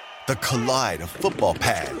 The collide of football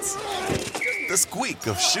pads. The squeak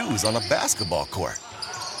of shoes on a basketball court.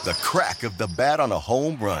 The crack of the bat on a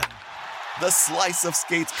home run. The slice of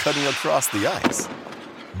skates cutting across the ice.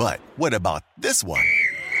 But what about this one?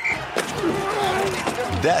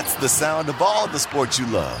 That's the sound of all the sports you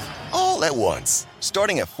love, all at once.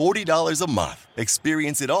 Starting at $40 a month.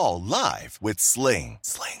 Experience it all live with Sling.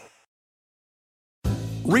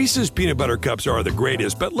 Reese's peanut butter cups are the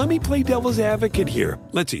greatest, but let me play devil's advocate here.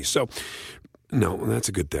 Let's see. So, no, that's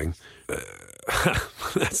a good thing.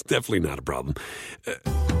 That's definitely not a problem.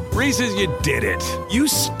 Reese's, you did it. You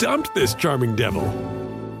stumped this charming devil.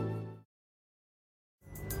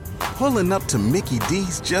 Pulling up to Mickey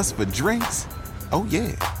D's just for drinks? Oh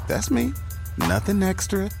yeah, that's me. Nothing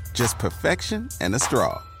extra, just perfection and a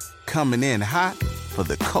straw. Coming in hot for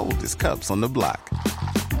the coldest cups on the block.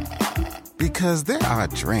 Because there are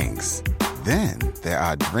drinks. Then there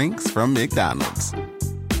are drinks from McDonald's.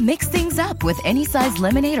 Mix things up with any size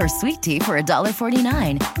lemonade or sweet tea for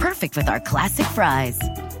 $1.49. Perfect with our classic fries.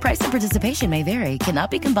 Price and participation may vary. Cannot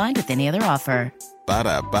be combined with any other offer.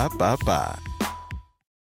 Ba-da-ba-ba-ba.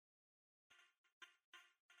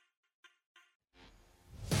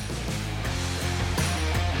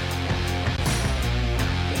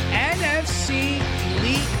 NFC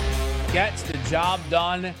Elite gets the job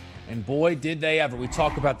done. And boy, did they ever. We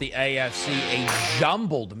talk about the AFC, a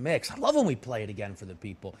jumbled mix. I love when we play it again for the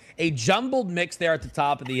people. A jumbled mix there at the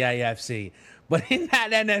top of the AFC. But in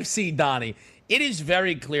that NFC, Donnie, it is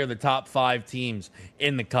very clear the top 5 teams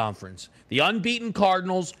in the conference. The unbeaten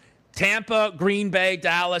Cardinals, Tampa, Green Bay,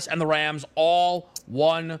 Dallas, and the Rams, all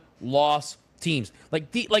 1-loss teams.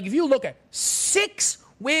 Like if you look at 6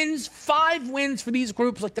 wins, 5 wins for these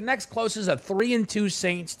groups. Like the next closest is a 3-2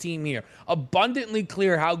 Saints team here. Abundantly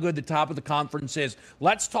clear how good the top of the conference is.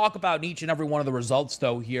 Let's talk about each and every one of the results,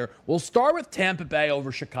 though, here. We'll start with Tampa Bay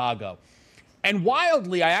over Chicago. And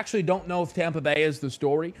wildly, I actually don't know if Tampa Bay is the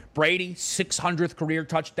story. Brady, 600th career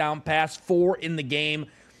touchdown pass, 4 in the game.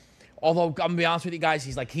 Although, I'm going to be honest with you guys,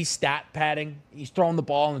 he's stat padding. He's throwing the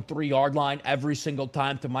ball on the 3-yard line every single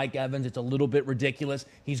time to Mike Evans. It's a little bit ridiculous.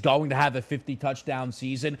 He's going to have a 50-touchdown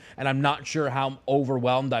season, and I'm not sure how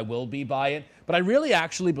overwhelmed I will be by it. But I really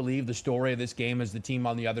actually believe the story of this game is the team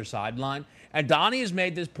on the other sideline. And Donnie has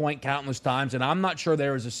made this point countless times, and I'm not sure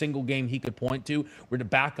there is a single game he could point to where to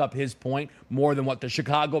back up his point more than what the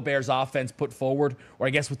Chicago Bears offense put forward, or I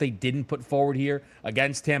guess what they didn't put forward here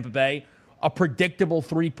against Tampa Bay. A predictable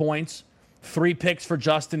 3 points, 3 picks for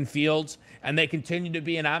Justin Fields, and they continue to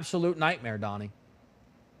be an absolute nightmare, Donnie.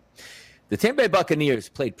 The Tampa Bay Buccaneers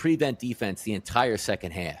played prevent defense the entire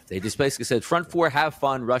second half. They just basically said, front four, have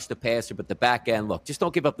fun, rush the passer, but the back end, look, just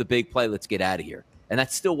don't give up the big play. Let's get out of here. And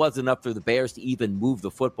that still wasn't enough for the Bears to even move the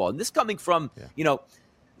football. And this coming from,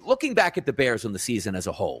 looking back at the Bears on the season as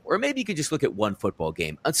a whole, or maybe you could just look at one football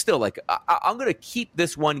game. And still, I'm going to keep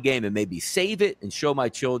this one game and maybe save it and show my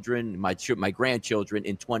children, my grandchildren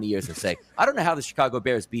in 20 years and say, I don't know how the Chicago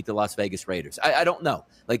Bears beat the Las Vegas Raiders. I don't know.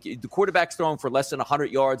 The quarterback's throwing for less than 100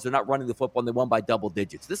 yards. They're not running the football, and they won by double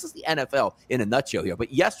digits. This is the NFL in a nutshell here.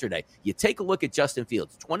 But yesterday, you take a look at Justin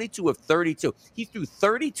Fields, 22 of 32. He threw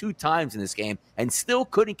 32 times in this game and still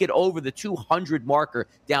couldn't get over the 200 marker,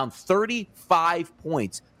 down 35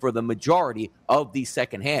 points for the majority of the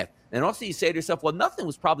second half. And also you say to yourself, well, nothing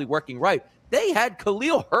was probably working right. They had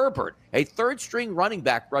Khalil Herbert, a third-string running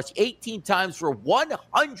back, rush 18 times for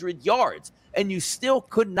 100 yards, and you still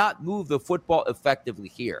could not move the football effectively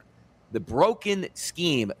here. The broken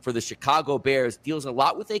scheme for the Chicago Bears deals a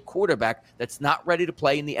lot with a quarterback that's not ready to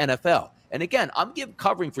play in the NFL. And again, I'm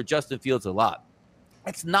covering for Justin Fields a lot.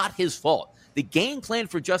 It's not his fault. The game plan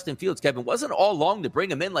for Justin Fields, Kevin, wasn't all along to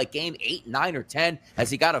bring him in like game 8, 9, or 10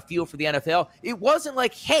 as he got a feel for the NFL. It wasn't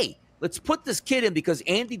like, hey, let's put this kid in because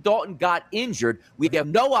Andy Dalton got injured. We have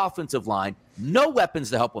no offensive line, no weapons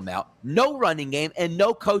to help him out, no running game, and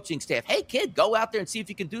no coaching staff. Hey, kid, go out there and see if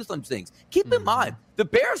you can do some things. Keep in mind, the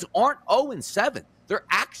Bears aren't 0-7. They're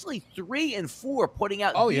actually 3-4 putting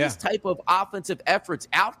out these type of offensive efforts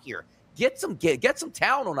out here. Get some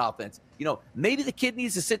talent on offense. Maybe the kid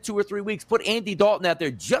needs to sit 2 or 3 weeks. Put Andy Dalton out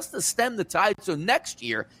there just to stem the tide. So next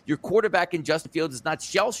year, your quarterback in Justin Fields is not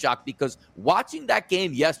shell-shocked, because watching that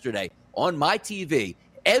game yesterday on my TV,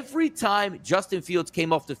 every time Justin Fields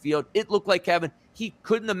came off the field, it looked like, Kevin, he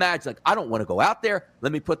couldn't imagine, I don't want to go out there.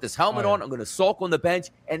 Let me put this helmet on. I'm going to sulk on the bench.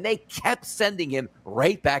 And they kept sending him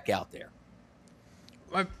right back out there.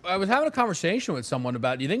 I was having a conversation with someone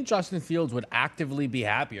about, do you think Justin Fields would actively be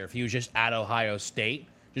happier if he was just at Ohio State,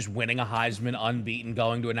 just winning a Heisman unbeaten,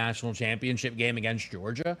 going to a national championship game against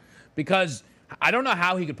Georgia? Because I don't know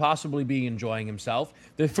how he could possibly be enjoying himself.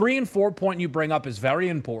 The 3-4 point you bring up is very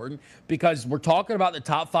important, because we're talking about the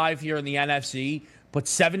top 5 here in the NFC, but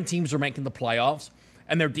 7 teams are making the playoffs,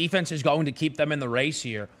 and their defense is going to keep them in the race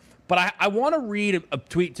here. But I want to read a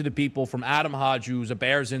tweet to the people from Adam Hodge, who's a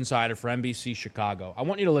Bears insider for NBC Chicago. I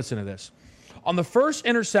want you to listen to this. On the first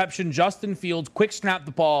interception, Justin Fields quick snapped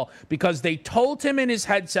the ball because they told him in his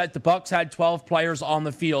headset the Bucs had 12 players on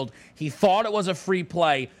the field. He thought it was a free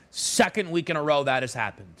play. Second week in a row that has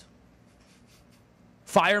happened.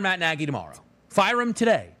 Fire Matt Nagy tomorrow. Fire him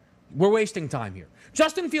today. We're wasting time here.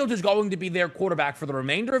 Justin Fields is going to be their quarterback for the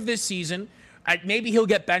remainder of this season. Maybe he'll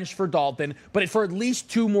get benched for Dalton, but for at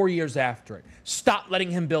least 2 more years after it. Stop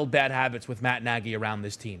letting him build bad habits with Matt Nagy around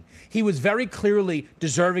this team. He was very clearly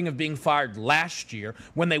deserving of being fired last year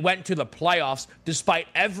when they went to the playoffs despite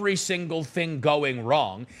every single thing going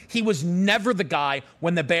wrong. He was never the guy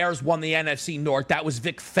when the Bears won the NFC North. That was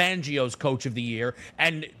Vic Fangio's coach of the year,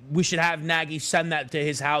 and we should have Nagy send that to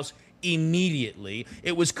his house immediately.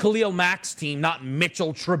 It was Khalil Mack's team, not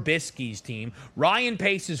Mitchell Trubisky's team. Ryan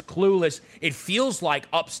Pace is clueless. It feels like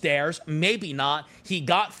upstairs. Maybe not. He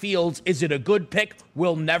got Fields. Is it a good pick?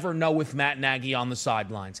 We'll never know with Matt Nagy on the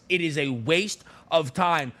sidelines. It is a waste of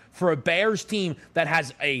time for a Bears team that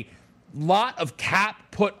has a lot of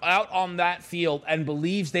cap put out on that field and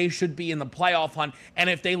believes they should be in the playoff hunt. And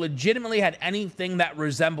if they legitimately had anything that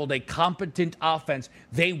resembled a competent offense,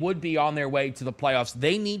 they would be on their way to the playoffs.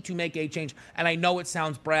 They need to make a change. And I know it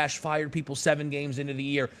sounds brash, fired people 7 games into the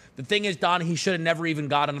year. The thing is, Don, he should have never even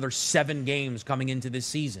got another 7 games coming into this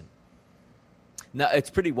season. No, it's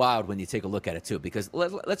pretty wild when you take a look at it, too, because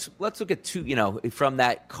let's look at from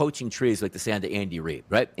that coaching tree, as like to say, under Andy Reid,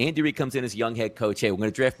 right? Andy Reid comes in as a young head coach. Hey, we're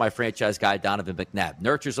going to draft my franchise guy, Donovan McNabb.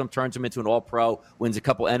 Nurtures him, turns him into an all-pro, wins a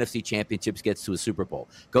couple NFC championships, gets to a Super Bowl.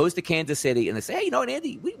 Goes to Kansas City, and they say, hey,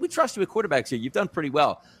 Andy, we trust you with quarterbacks here. You've done pretty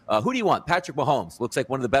well. Who do you want? Patrick Mahomes. Looks like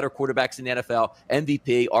one of the better quarterbacks in the NFL.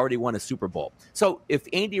 MVP, already won a Super Bowl. So if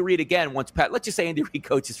Andy Reid again wants let's just say Andy Reid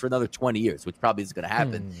coaches for another 20 years, which probably is going to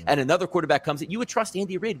happen, and another quarterback comes in, you would trust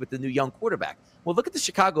Andy Reid with the new young quarterback. Well, look at the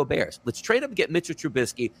Chicago Bears. Let's trade up and get Mitchell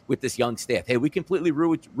Trubisky with this young staff. Hey, we completely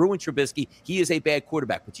ruin Trubisky. He is a bad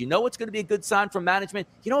quarterback. But you know what's going to be a good sign from management?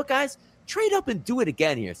 You know what, guys? Trade up and do it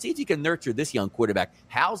again here. See if you can nurture this young quarterback.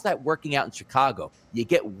 How's that working out in Chicago? You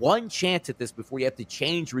get one chance at this before you have to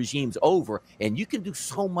change regimes over, and you can do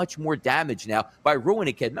so much more damage now by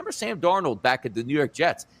ruining a kid. Remember Sam Darnold back at the New York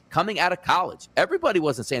Jets coming out of college? Everybody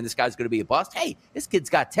wasn't saying this guy's going to be a bust. Hey, this kid's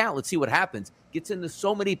got talent. Let's see what happens. Gets into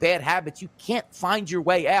so many bad habits, you can't find your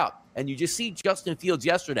way out. And you just see Justin Fields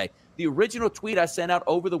yesterday. The original tweet I sent out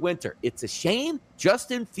over the winter. It's a shame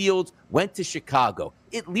Justin Fields went to Chicago.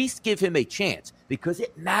 At least give him a chance because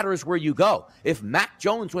it matters where you go. If Mac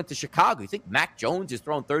Jones went to Chicago, you think Mac Jones is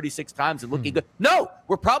thrown 36 times and looking good? No,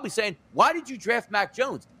 we're probably saying, why did you draft Mac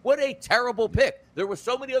Jones? What a terrible pick. There were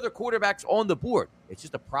so many other quarterbacks on the board. It's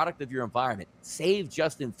just a product of your environment. Save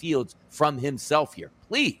Justin Fields from himself here,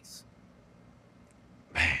 please.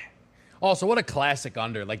 Also, what a classic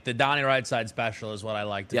under. Like the Donnie Rightside special is what I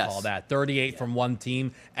like to call that. 38 from one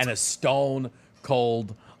team and a stone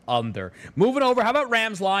cold under. Moving over, how about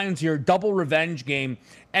Rams-Lions here? Double revenge game.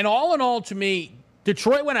 And all in all, to me,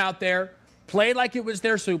 Detroit went out there, played like it was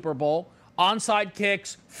their Super Bowl, onside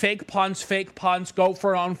kicks, fake punts, go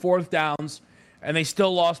for it on fourth downs, and they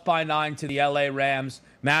still lost by 9 to the LA Rams.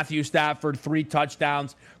 Matthew Stafford, 3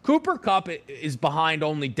 touchdowns. Cooper Kupp is behind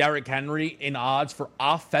only Derrick Henry in odds for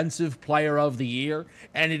Offensive Player of the Year,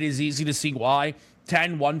 and it is easy to see why.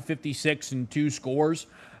 10, 156, and 2 scores.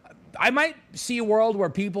 I might see a world where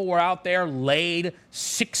people were out there laid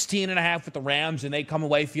 16.5 with the Rams, and they come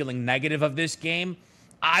away feeling negative of this game.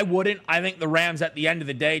 I wouldn't. I think the Rams, at the end of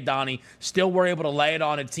the day, Donnie, still were able to lay it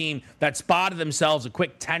on a team that spotted themselves a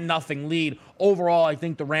quick 10-0 lead. Overall, I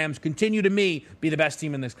think the Rams continue, to me, be the best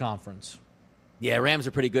team in this conference. Yeah, Rams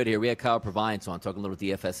are pretty good here. We had Kyle Proviance on talking a little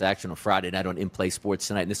DFS action on Friday night on In Play Sports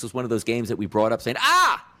Tonight. And this was one of those games that we brought up saying,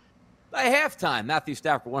 by halftime, Matthew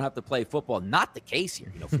Stafford won't have to play football. Not the case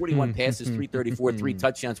here. 41 passes, 334, 3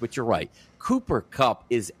 touchdowns, but you're right. Cooper Kupp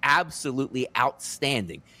is absolutely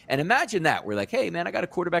outstanding. And imagine that. We're like, hey, man, I got a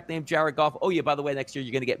quarterback named Jared Goff. Oh, yeah, by the way, next year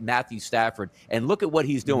you're going to get Matthew Stafford. And look at what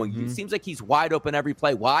he's doing. It seems like he's wide open every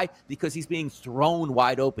play. Why? Because he's being thrown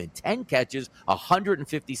wide open. 10 catches,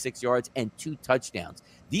 156 yards, and 2 touchdowns.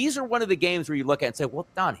 These are one of the games where you look at and say, well,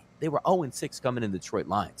 Donnie, they were 0-6 coming in the Detroit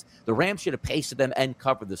Lions. The Rams should have pasted them and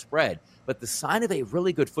covered the spread. But the sign of a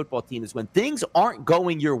really good football team is when things aren't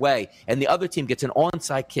going your way and the other team gets an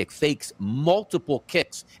onside kick, fakes multiple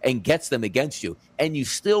kicks, and gets them against you, and you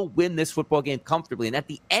still win this football game comfortably. And at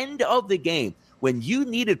the end of the game, when you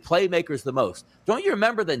needed playmakers the most, don't you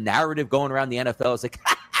remember the narrative going around the NFL? It's like,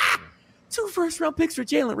 2 first-round picks for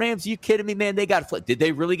Jalen Ramsey. You kidding me, man? They got fleeced. Did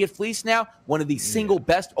they really get fleeced now? One of the single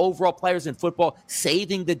best overall players in football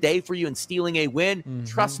saving the day for you and stealing a win?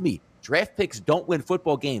 Trust me, draft picks don't win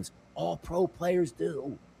football games. All pro players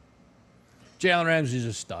do. Jalen Ramsey is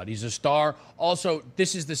a stud. He's a star. Also,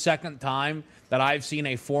 this is the second time that I've seen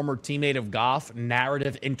a former teammate of Goff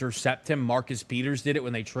narrative intercept him. Marcus Peters did it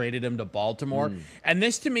when they traded him to Baltimore. And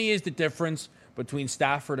this, to me, is the difference between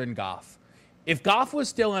Stafford and Goff. If Goff was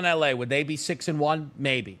still in L.A., would they be 6-1?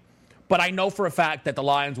 Maybe. But I know for a fact that the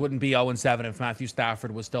Lions wouldn't be 0-7 if Matthew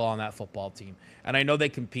Stafford was still on that football team. And I know they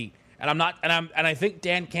compete. And I think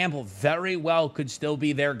Dan Campbell very well could still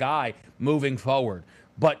be their guy moving forward.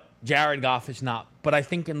 But Jared Goff is not. But I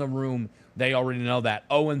think in the room, they already know that.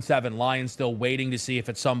 0-7, Lions still waiting to see if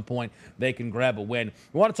at some point they can grab a win.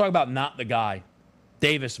 We want to talk about not the guy,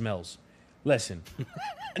 Davis Mills. Listen,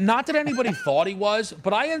 not that anybody thought he was,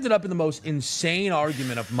 but I ended up in the most insane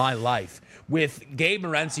argument of my life with Gabe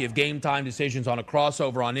Morency of Game Time Decisions on a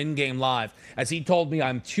crossover on In Game Live, as he told me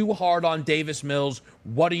I'm too hard on Davis Mills.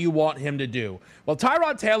 What do you want him to do? Well,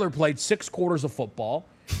 Tyrod Taylor played 6 quarters of football,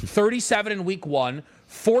 37 in week 1,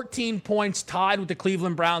 14 points tied with the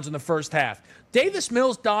Cleveland Browns in the first half. Davis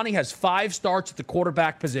Mills, Donnie, has 5 starts at the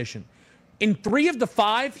quarterback position. In 3 of the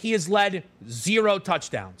 5, he has led 0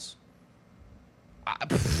 touchdowns.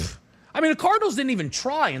 I mean, the Cardinals didn't even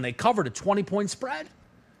try, and they covered a 20-point spread.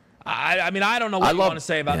 I mean, I don't know what you want to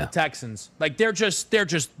say about the Texans. Like, they're just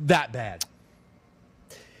that bad.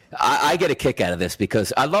 I get a kick out of this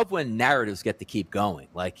because I love when narratives get to keep going.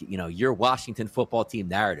 Like, your Washington football team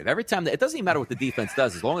narrative. Every time, it doesn't even matter what the defense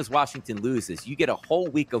does. As long as Washington loses, you get a whole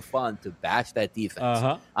week of fun to bash that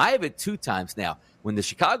defense. I have it 2 times now. When the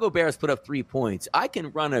Chicago Bears put up 3 points, I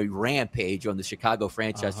can run a rampage on the Chicago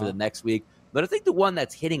franchise for the next week. But I think the one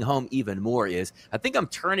that's hitting home even more is I think I'm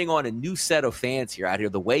turning on a new set of fans here out here,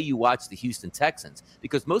 the way you watch the Houston Texans.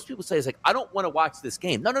 Because most people say, it's like, I don't want to watch this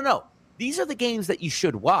game. No. These are the games that you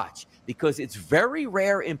should watch because it's very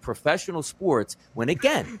rare in professional sports when,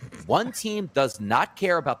 again, one team does not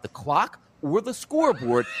care about the clock or the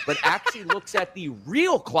scoreboard, but actually looks at the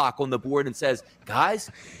real clock on the board and says,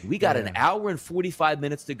 guys, we got an hour and 45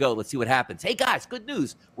 minutes to go. Let's see what happens. Hey, guys, good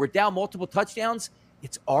news. We're down multiple touchdowns.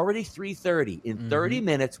 It's already 3:30. In 30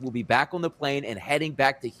 minutes, we'll be back on the plane and heading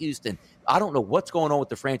back to Houston. I don't know what's going on with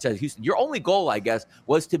the franchise of Houston. Your only goal, I guess,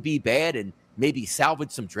 was to be bad and maybe salvage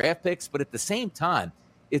some draft picks. But at the same time,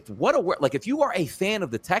 if you are a fan of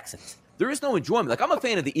the Texans, there is no enjoyment. Like, I'm a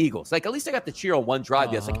fan of the Eagles. Like, at least I got to cheer on one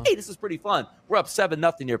drive. It's like, hey, this is pretty fun. We're up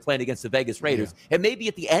 7-0 here playing against the Vegas Raiders. Yeah. And maybe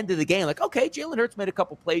at the end of the game, like, okay, Jalen Hurts made a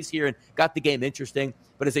couple plays here and got the game interesting.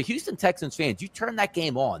 But as a Houston Texans fan, you turn that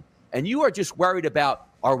game on, and you are just worried about,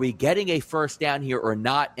 are we getting a first down here or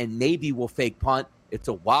not, and maybe we'll fake punt. It's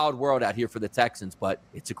a wild world out here for the Texans, but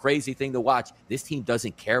it's a crazy thing to watch. This team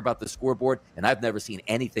doesn't care about the scoreboard, and I've never seen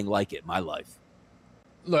anything like it in my life.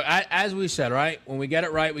 Look, as we said, right, when we get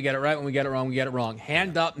it right, we get it right. When we get it wrong, we get it wrong.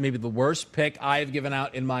 Hand up, maybe the worst pick I have given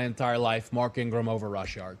out in my entire life, Mark Ingram over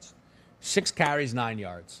rush yards. 6 carries, 9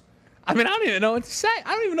 yards. I mean, I don't even know what to say.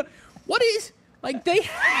 I don't even know. What is... Like, they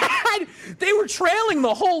were trailing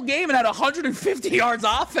the whole game and had 150 yards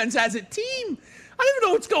offense as a team. I don't even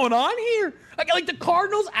know what's going on here. Like the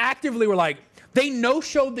Cardinals actively were like, they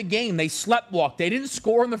no-showed the game. They sleptwalked. They didn't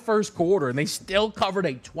score in the first quarter, and they still covered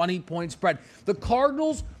a 20-point spread. The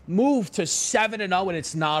Cardinals moved to 7-0, and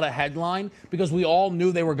it's not a headline because we all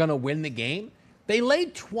knew they were going to win the game. They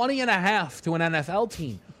laid 20.5 to an NFL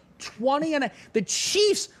team. 20 and the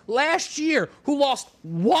Chiefs last year, who lost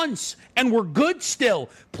once and were good still,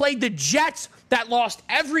 played the Jets that lost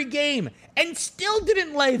every game and still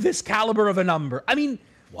didn't lay this caliber of a number. I mean,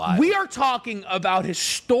 we are talking about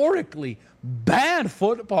historically bad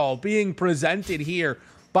football being presented here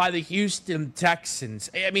by the Houston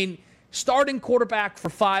Texans. I mean, starting quarterback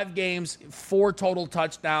for 5 games, 4 total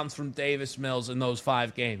touchdowns from Davis Mills in those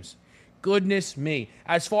 5 games. Goodness me.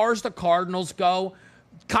 As far as the Cardinals go,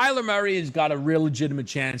 Kyler Murray has got a real legitimate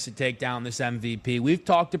chance to take down this MVP. We've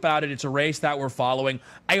talked about it. It's a race that we're following.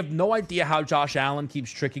 I have no idea how Josh Allen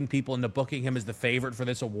keeps tricking people into booking him as the favorite for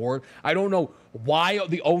this award. I don't know why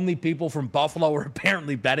the only people from Buffalo are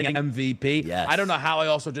apparently betting MVP. Yes. I don't know how I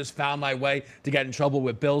also just found my way to get in trouble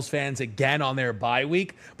with Bills fans again on their bye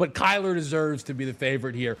week. But Kyler deserves to be the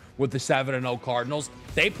favorite here with the 7-0 Cardinals.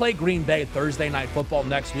 They play Green Bay Thursday Night Football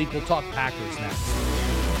next week. We'll talk Packers next.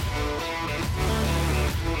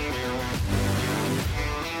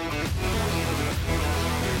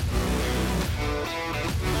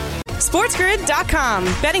 SportsGrid.com.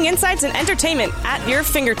 Betting insights and entertainment at your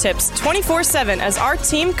fingertips 24/7 as our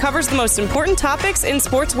team covers the most important topics in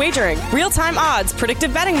sports wagering. Real-time odds,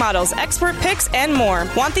 predictive betting models, expert picks, and more.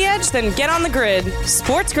 Want the edge? Then get on the grid.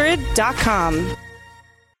 SportsGrid.com.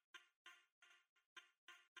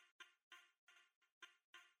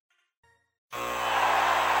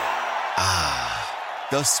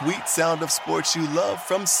 The sweet sound of sports you love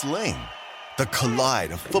from Sling. The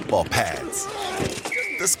collide of football pads.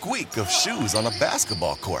 The squeak of shoes on a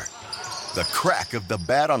basketball court. The crack of the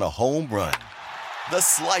bat on a home run. The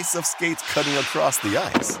slice of skates cutting across the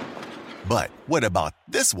ice. But what about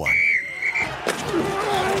this one?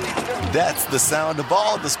 That's the sound of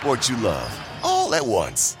all the sports you love, all at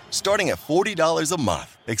once. Starting at $40 a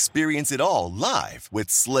month. Experience it all live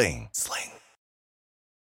with Sling.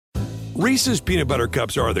 Reese's Peanut Butter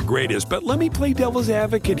Cups are the greatest, but let me play devil's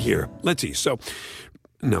advocate here. Let's see. So,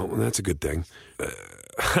 no, that's a good thing.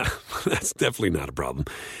 That's definitely not a problem.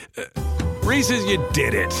 Reese's, you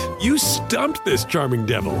did it. You stumped this charming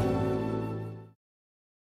devil.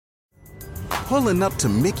 Pulling up to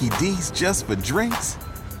Mickey D's just for drinks?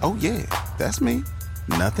 Oh, yeah, that's me.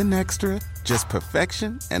 Nothing extra, just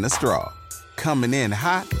perfection and a straw. Coming in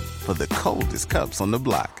hot for the coldest cups on the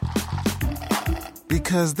block.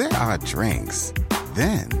 Because there are drinks.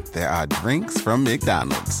 Then there are drinks from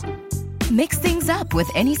McDonald's. Mix things up with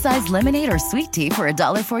any size lemonade or sweet tea for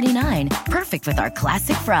 $1.49. Perfect with our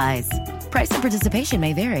classic fries. Price and participation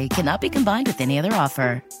may vary. Cannot be combined with any other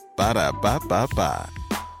offer. Ba-da-ba-ba-ba.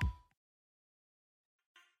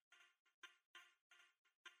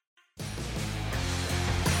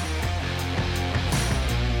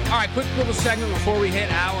 All right, quick little segment before we hit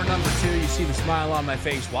hour number 2. You see the smile on my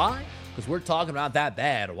face. Why? Because we're talking about that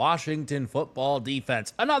bad Washington football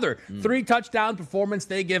defense. Another 3-touchdown performance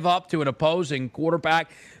they give up to an opposing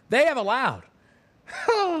quarterback. They have allowed,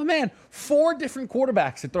 4 different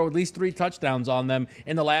quarterbacks to throw at least 3 touchdowns on them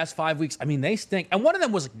in the last 5 weeks. I mean, they stink. And one of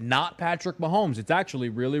them was not Patrick Mahomes. It's actually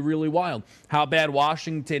really, really wild how bad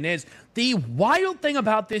Washington is. The wild thing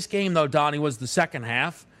about this game, though, Donnie, was the second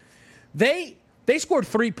half. They scored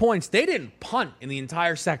 3 points. They didn't punt in the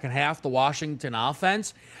entire second half, the Washington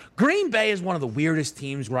offense. Green Bay is one of the weirdest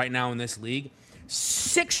teams right now in this league.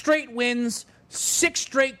 6 straight wins, 6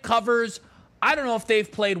 straight covers. I don't know if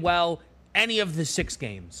they've played well any of the 6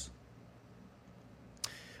 games.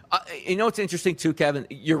 You know what's interesting, too, Kevin?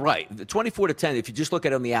 You're right. 24-10, if you just look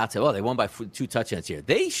at it on the outside, they won by 2 touchdowns here.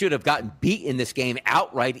 They should have gotten beat in this game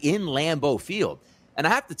outright in Lambeau Field. And I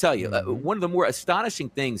have to tell you, one of the more astonishing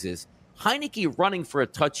things is Heineke running for a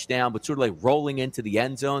touchdown, but sort of like rolling into the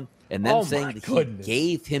end zone and then saying that he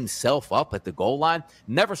gave himself up at the goal line.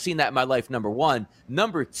 Never seen that in my life, number one.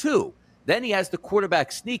 Number two, then he has the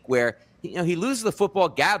quarterback sneak where he loses the football,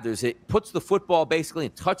 gathers it, puts the football basically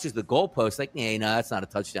and touches the goalpost. Like, no, that's not a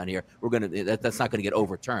touchdown here. That's not going to get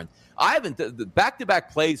overturned. I haven't the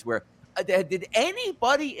back-to-back plays where did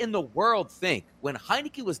anybody in the world think when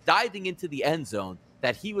Heineke was diving into the end zone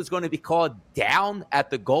that he was going to be called down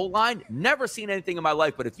at the goal line? Never seen anything in my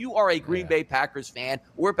life. But if you are a Green Bay Packers fan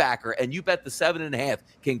or backer and you bet the 7.5,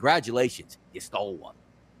 congratulations, you stole one.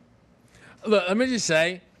 Look, let me just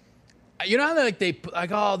say, you know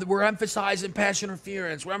how we're emphasizing pass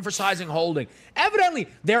interference, we're emphasizing holding. Evidently,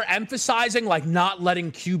 they're emphasizing not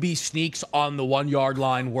letting QB sneaks on the 1-yard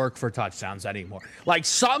line work for touchdowns anymore.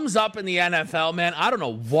 Sums up in the NFL, man. I don't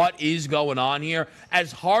know what is going on here.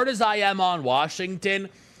 As hard as I am on Washington,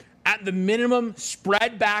 at the minimum,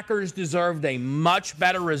 spread backers deserved a much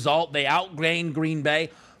better result. They outgained Green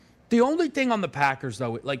Bay. The only thing on the Packers,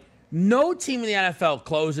 though, no team in the NFL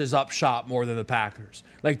closes up shop more than the Packers.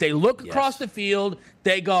 They look across the field,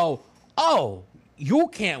 they go, oh, you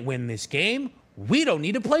can't win this game. We don't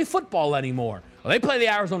need to play football anymore. Well, they play the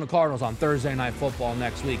Arizona Cardinals on Thursday Night Football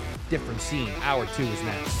next week. Different scene. Hour 2 is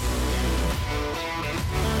next.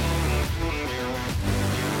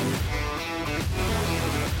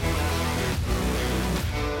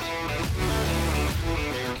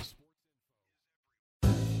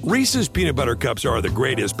 Reese's Peanut Butter Cups are the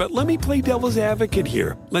greatest, but let me play devil's advocate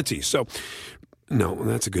here. Let's see. So, no,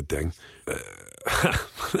 that's a good thing.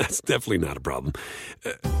 That's definitely not a problem.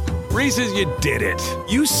 Reese's, you did it.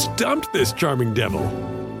 You stumped this charming devil.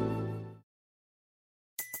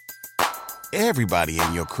 Everybody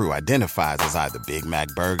in your crew identifies as either Big Mac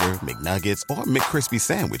Burger, McNuggets, or McCrispy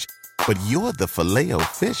Sandwich. But you're the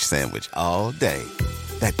Filet-O-Fish Sandwich all day.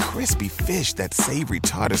 That crispy fish, that savory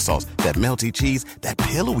tartar sauce, that melty cheese, that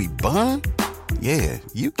pillowy bun. Yeah,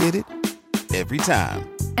 you get it. Every time.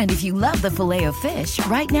 And if you love the Filet-O-Fish,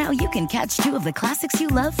 right now you can catch 2 of the classics you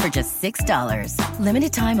love for just $6.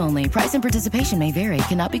 Limited time only. Price and participation may vary.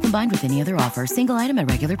 Cannot be combined with any other offer. Single item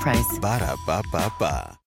at regular price.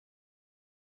 Ba-da-ba-ba-ba.